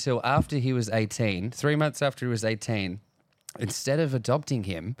waited until after he was 18, 3 months after he was 18. Instead of adopting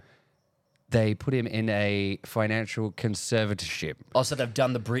him, they put him in a financial conservatorship. Oh, so they've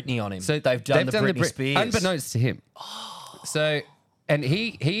done the Britney on him. So they've done the Britney Spears. unbeknownst to him. So, and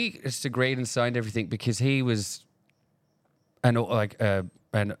he just agreed and signed everything because he was not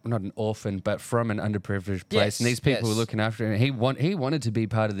an orphan, but from an underprivileged place, Yes, and these people were yes. looking after him. He wanted to be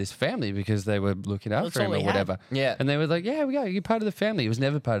part of this family because they were looking after all him or he had. whatever. Yeah. and they were like, "Yeah, we go. You're part of the family." He was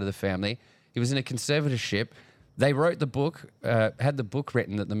never part of the family. He was in a conservatorship. They wrote the book, had the book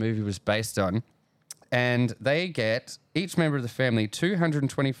written that the movie was based on, and they get each member of the family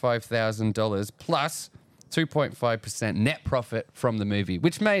 $225,000 plus 2.5% net profit from the movie,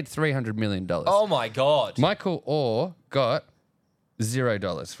 which made $300 million. Oh my God. Michael Orr got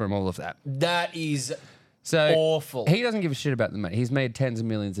 $0 from all of that. That is So awful. He doesn't give a shit about the money. He's made tens of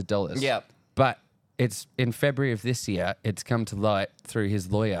millions of dollars. Yep. But it's in February of this year, it's come to light through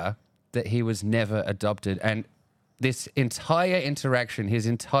his lawyer that he was never adopted. And this entire interaction, his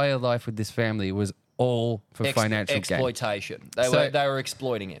entire life with this family was all for financial gain. exploitation. So- They were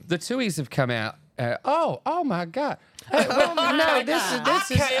exploiting him. The Tuohys have come out. Oh my God! No, this is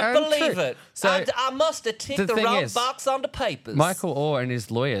untrue. So I must have ticked the the thing wrong is, box on the papers. Michael Orr and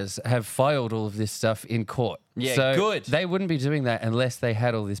his lawyers have filed all of this stuff in court. Yeah, so good. They wouldn't be doing that unless they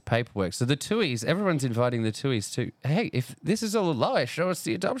had all this paperwork. So the Tuohys, everyone's inviting the Tuohys to, hey, if this is all a lie, show us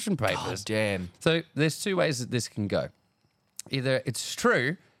the adoption Oh, papers. damn. So there's two ways that this can go. Either it's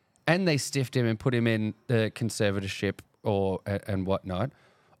true and they stiffed him and put him in the conservatorship and whatnot,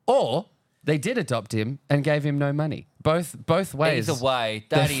 or they did adopt him and gave him no money. Both ways. Either way,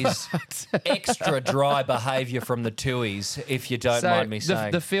 that is extra dry behaviour from the Tuohys, if you don't mind me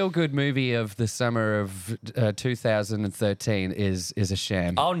saying. The feel-good movie of the summer of 2013 is a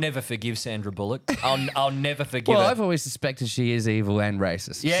sham. I'll never forgive Sandra Bullock. I'll never forgive Well, her. I've always suspected she is evil and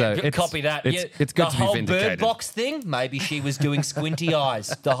racist. Yeah, so copy that. It's, Yeah, it's good the to be whole vindicated. Bird Box thing. Maybe she was doing squinty eyes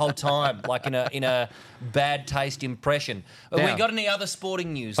the whole time, like in a bad taste impression. Have Now, we got any other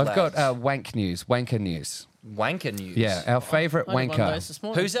sporting news? I've got lads? wanker news. wanker news. Yeah, our favourite I only one of wanker. those this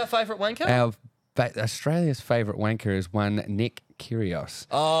morning. Who's our favourite wanker? Australia's favourite wanker is one Nick Kyrgios.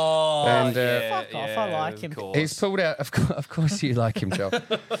 Oh, And, yeah, Fuck off, yeah, I like of him. course. He's pulled out. Of course, you like him, Joel.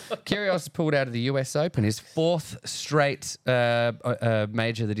 Kyrgios has pulled out of the US Open, his fourth straight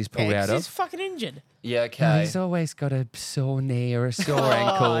major that he's pulled Yeah, out 'cause he's of. fucking injured. Yeah, okay. He's always got a sore knee or a sore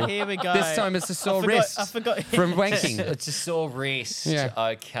ankle. Oh, here we go. This time it's a sore wrist I forgot. from wanking. It's a sore wrist. Yeah.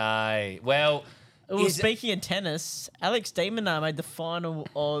 Okay. Well, Well, is- speaking of tennis, Alex de Minaur made the final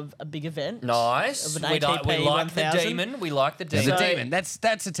of a big event. nice. Of an We ATP like the 1000. demon. We like the The demon. So- demon.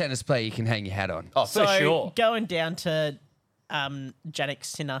 That's a tennis player you can hang your hat on. Oh, for So sure. going down to Jannik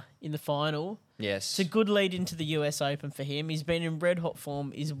Sinner in the final. Yes. It's a good lead into the US Open for him. He's been in red hot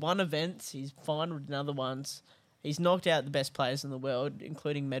form. He's won events. He's finaled in other ones. He's knocked out the best players in the world,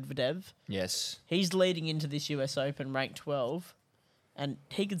 including Medvedev. Yes. He's leading into this US Open ranked 12, and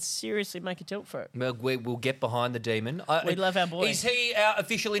he could seriously make a tilt for it. Well, we'll get behind the demon. We love our boy. Is he our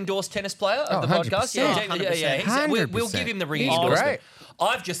official endorsed tennis player of Oh, the podcast? 100%. Yeah. We'll 100%. give him the ring He's endorsement. great.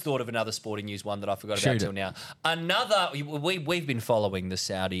 I've just thought of another sporting news one that I forgot Shoot about it. till now. Another, we've been following the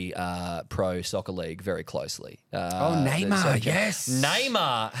Saudi Pro Soccer League very closely. Neymar, yes.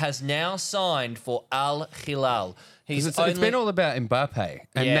 Neymar has now signed for Al Hilal. It's been all about Mbappe,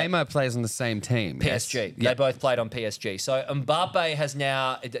 and Yeah. Neymar plays on the same team. PSG. Yes. They both played on PSG. So Mbappe has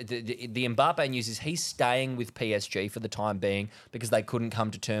now the Mbappe news is he's staying with PSG for the time being because they couldn't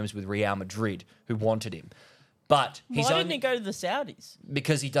come to terms with Real Madrid, who wanted him. But Why didn't he go to the Saudis?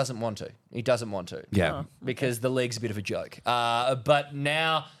 because he doesn't want to. He doesn't want to. Yeah. Because the league's a bit of a joke. But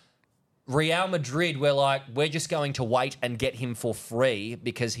now Real Madrid, we're just going to wait and get him for free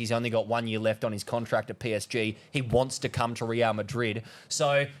because he's only got 1 year left on his contract at PSG. He wants to come to Real Madrid.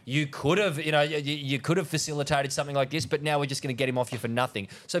 So you could have, you could have facilitated something like this, but now we're just going to get him off you for nothing.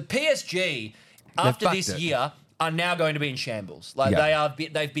 So PSG, after fucked this it. year, are now going to be in shambles.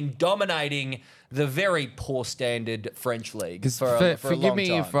 They've been dominating the very poor standard French league for a long Forgive time.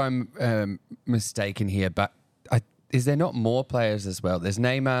 me if I'm mistaken here, but is there not more players as well? There's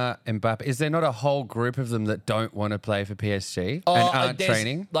Neymar, Mbappe. Is there not a whole group of them that don't want to play for PSG and aren't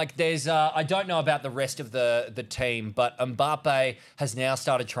training? I don't know about the rest of the team, but Mbappe has now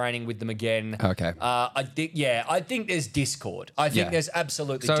started training with them again. Okay. I think there's discord. I think there's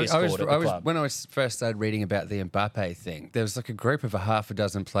absolutely discord at the club. When I first started reading about the Mbappe thing, there was like a group of a half a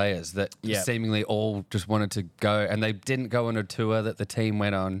dozen players that seemingly all just wanted to go, and they didn't go on a tour that the team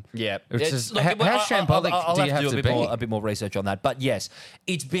went on. Yeah. Which is, how shambolic do you have to be? A bit more research on that. But yes,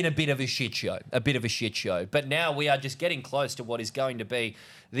 it's been a bit of a shit show. But now we are just getting close to what is going to be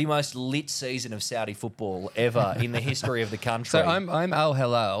the most lit season of Saudi football ever in the history of the country. So I'm Al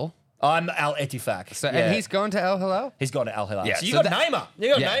Hilal. I'm Al Ettifaq. So and he's gone to Al Hilal? He's gone to Al Hilal. Yeah, So you so got Neymar.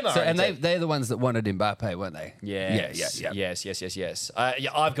 You got Neymar. So, and they're the ones that wanted Mbappe, weren't they? Yes.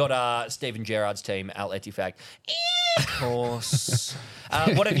 I've got Steven Gerrard's team, Al Ettifaq. Of course.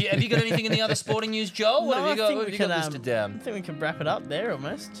 What have you got anything in the other sporting news, Joel? What have you got? What have you got listed down? I think we can wrap it up there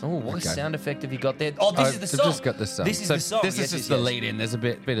almost. Oh, what sound effect have you got there? Oh, this is the song. I've just got the song. This is the song. This is just the lead in. There's a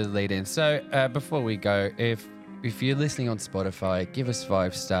bit of lead in. So before we go, if you're listening on Spotify, give us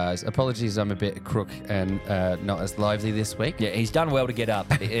 5 stars. Apologies, I'm a bit crook and not as lively this week. Yeah, he's done well to get up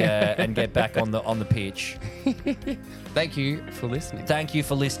and get back on the pitch. Thank you for listening. Thank you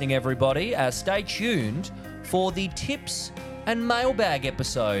for listening, everybody. Stay tuned for the tips and mailbag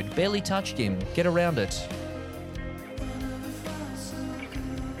episode. Barely touched him. Get around it.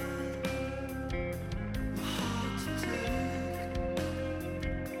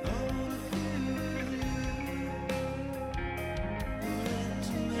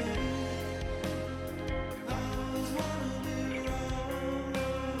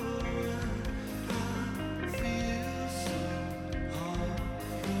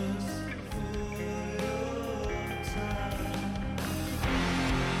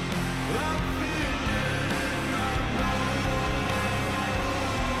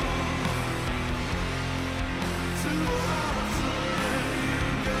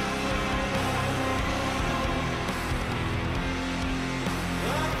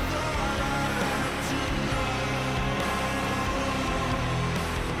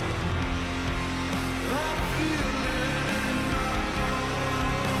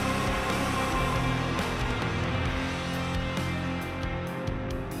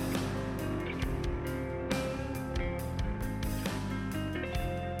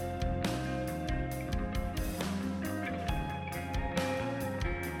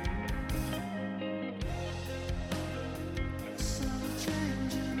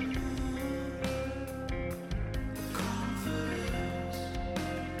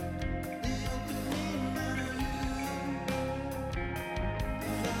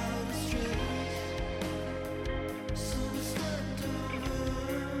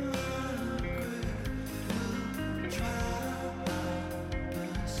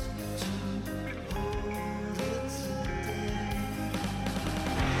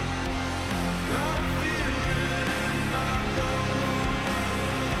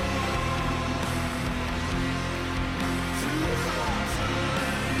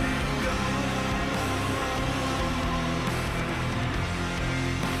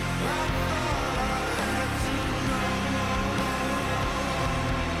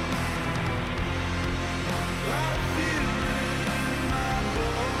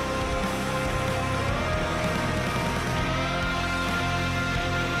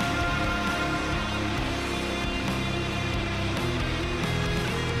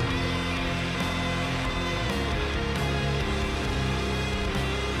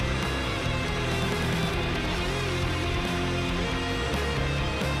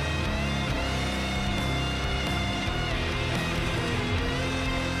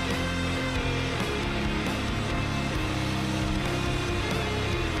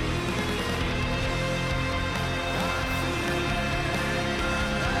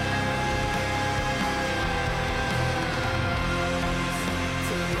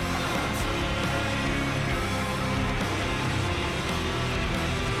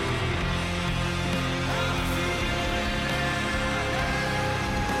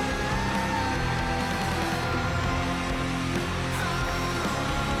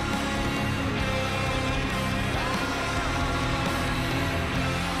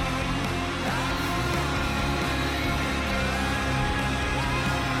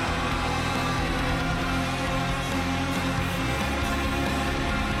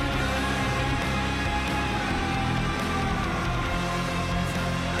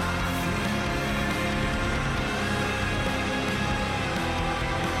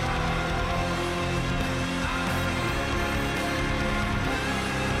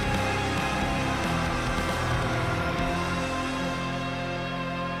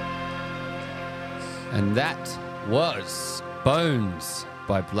 And that was Bones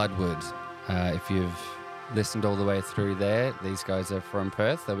by Bloodwood. If you've listened all the way through there, these guys are from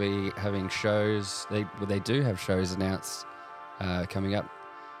Perth. They'll be having shows. They do have shows announced coming up.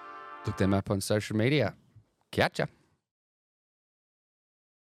 Look them up on social media. Catch ya.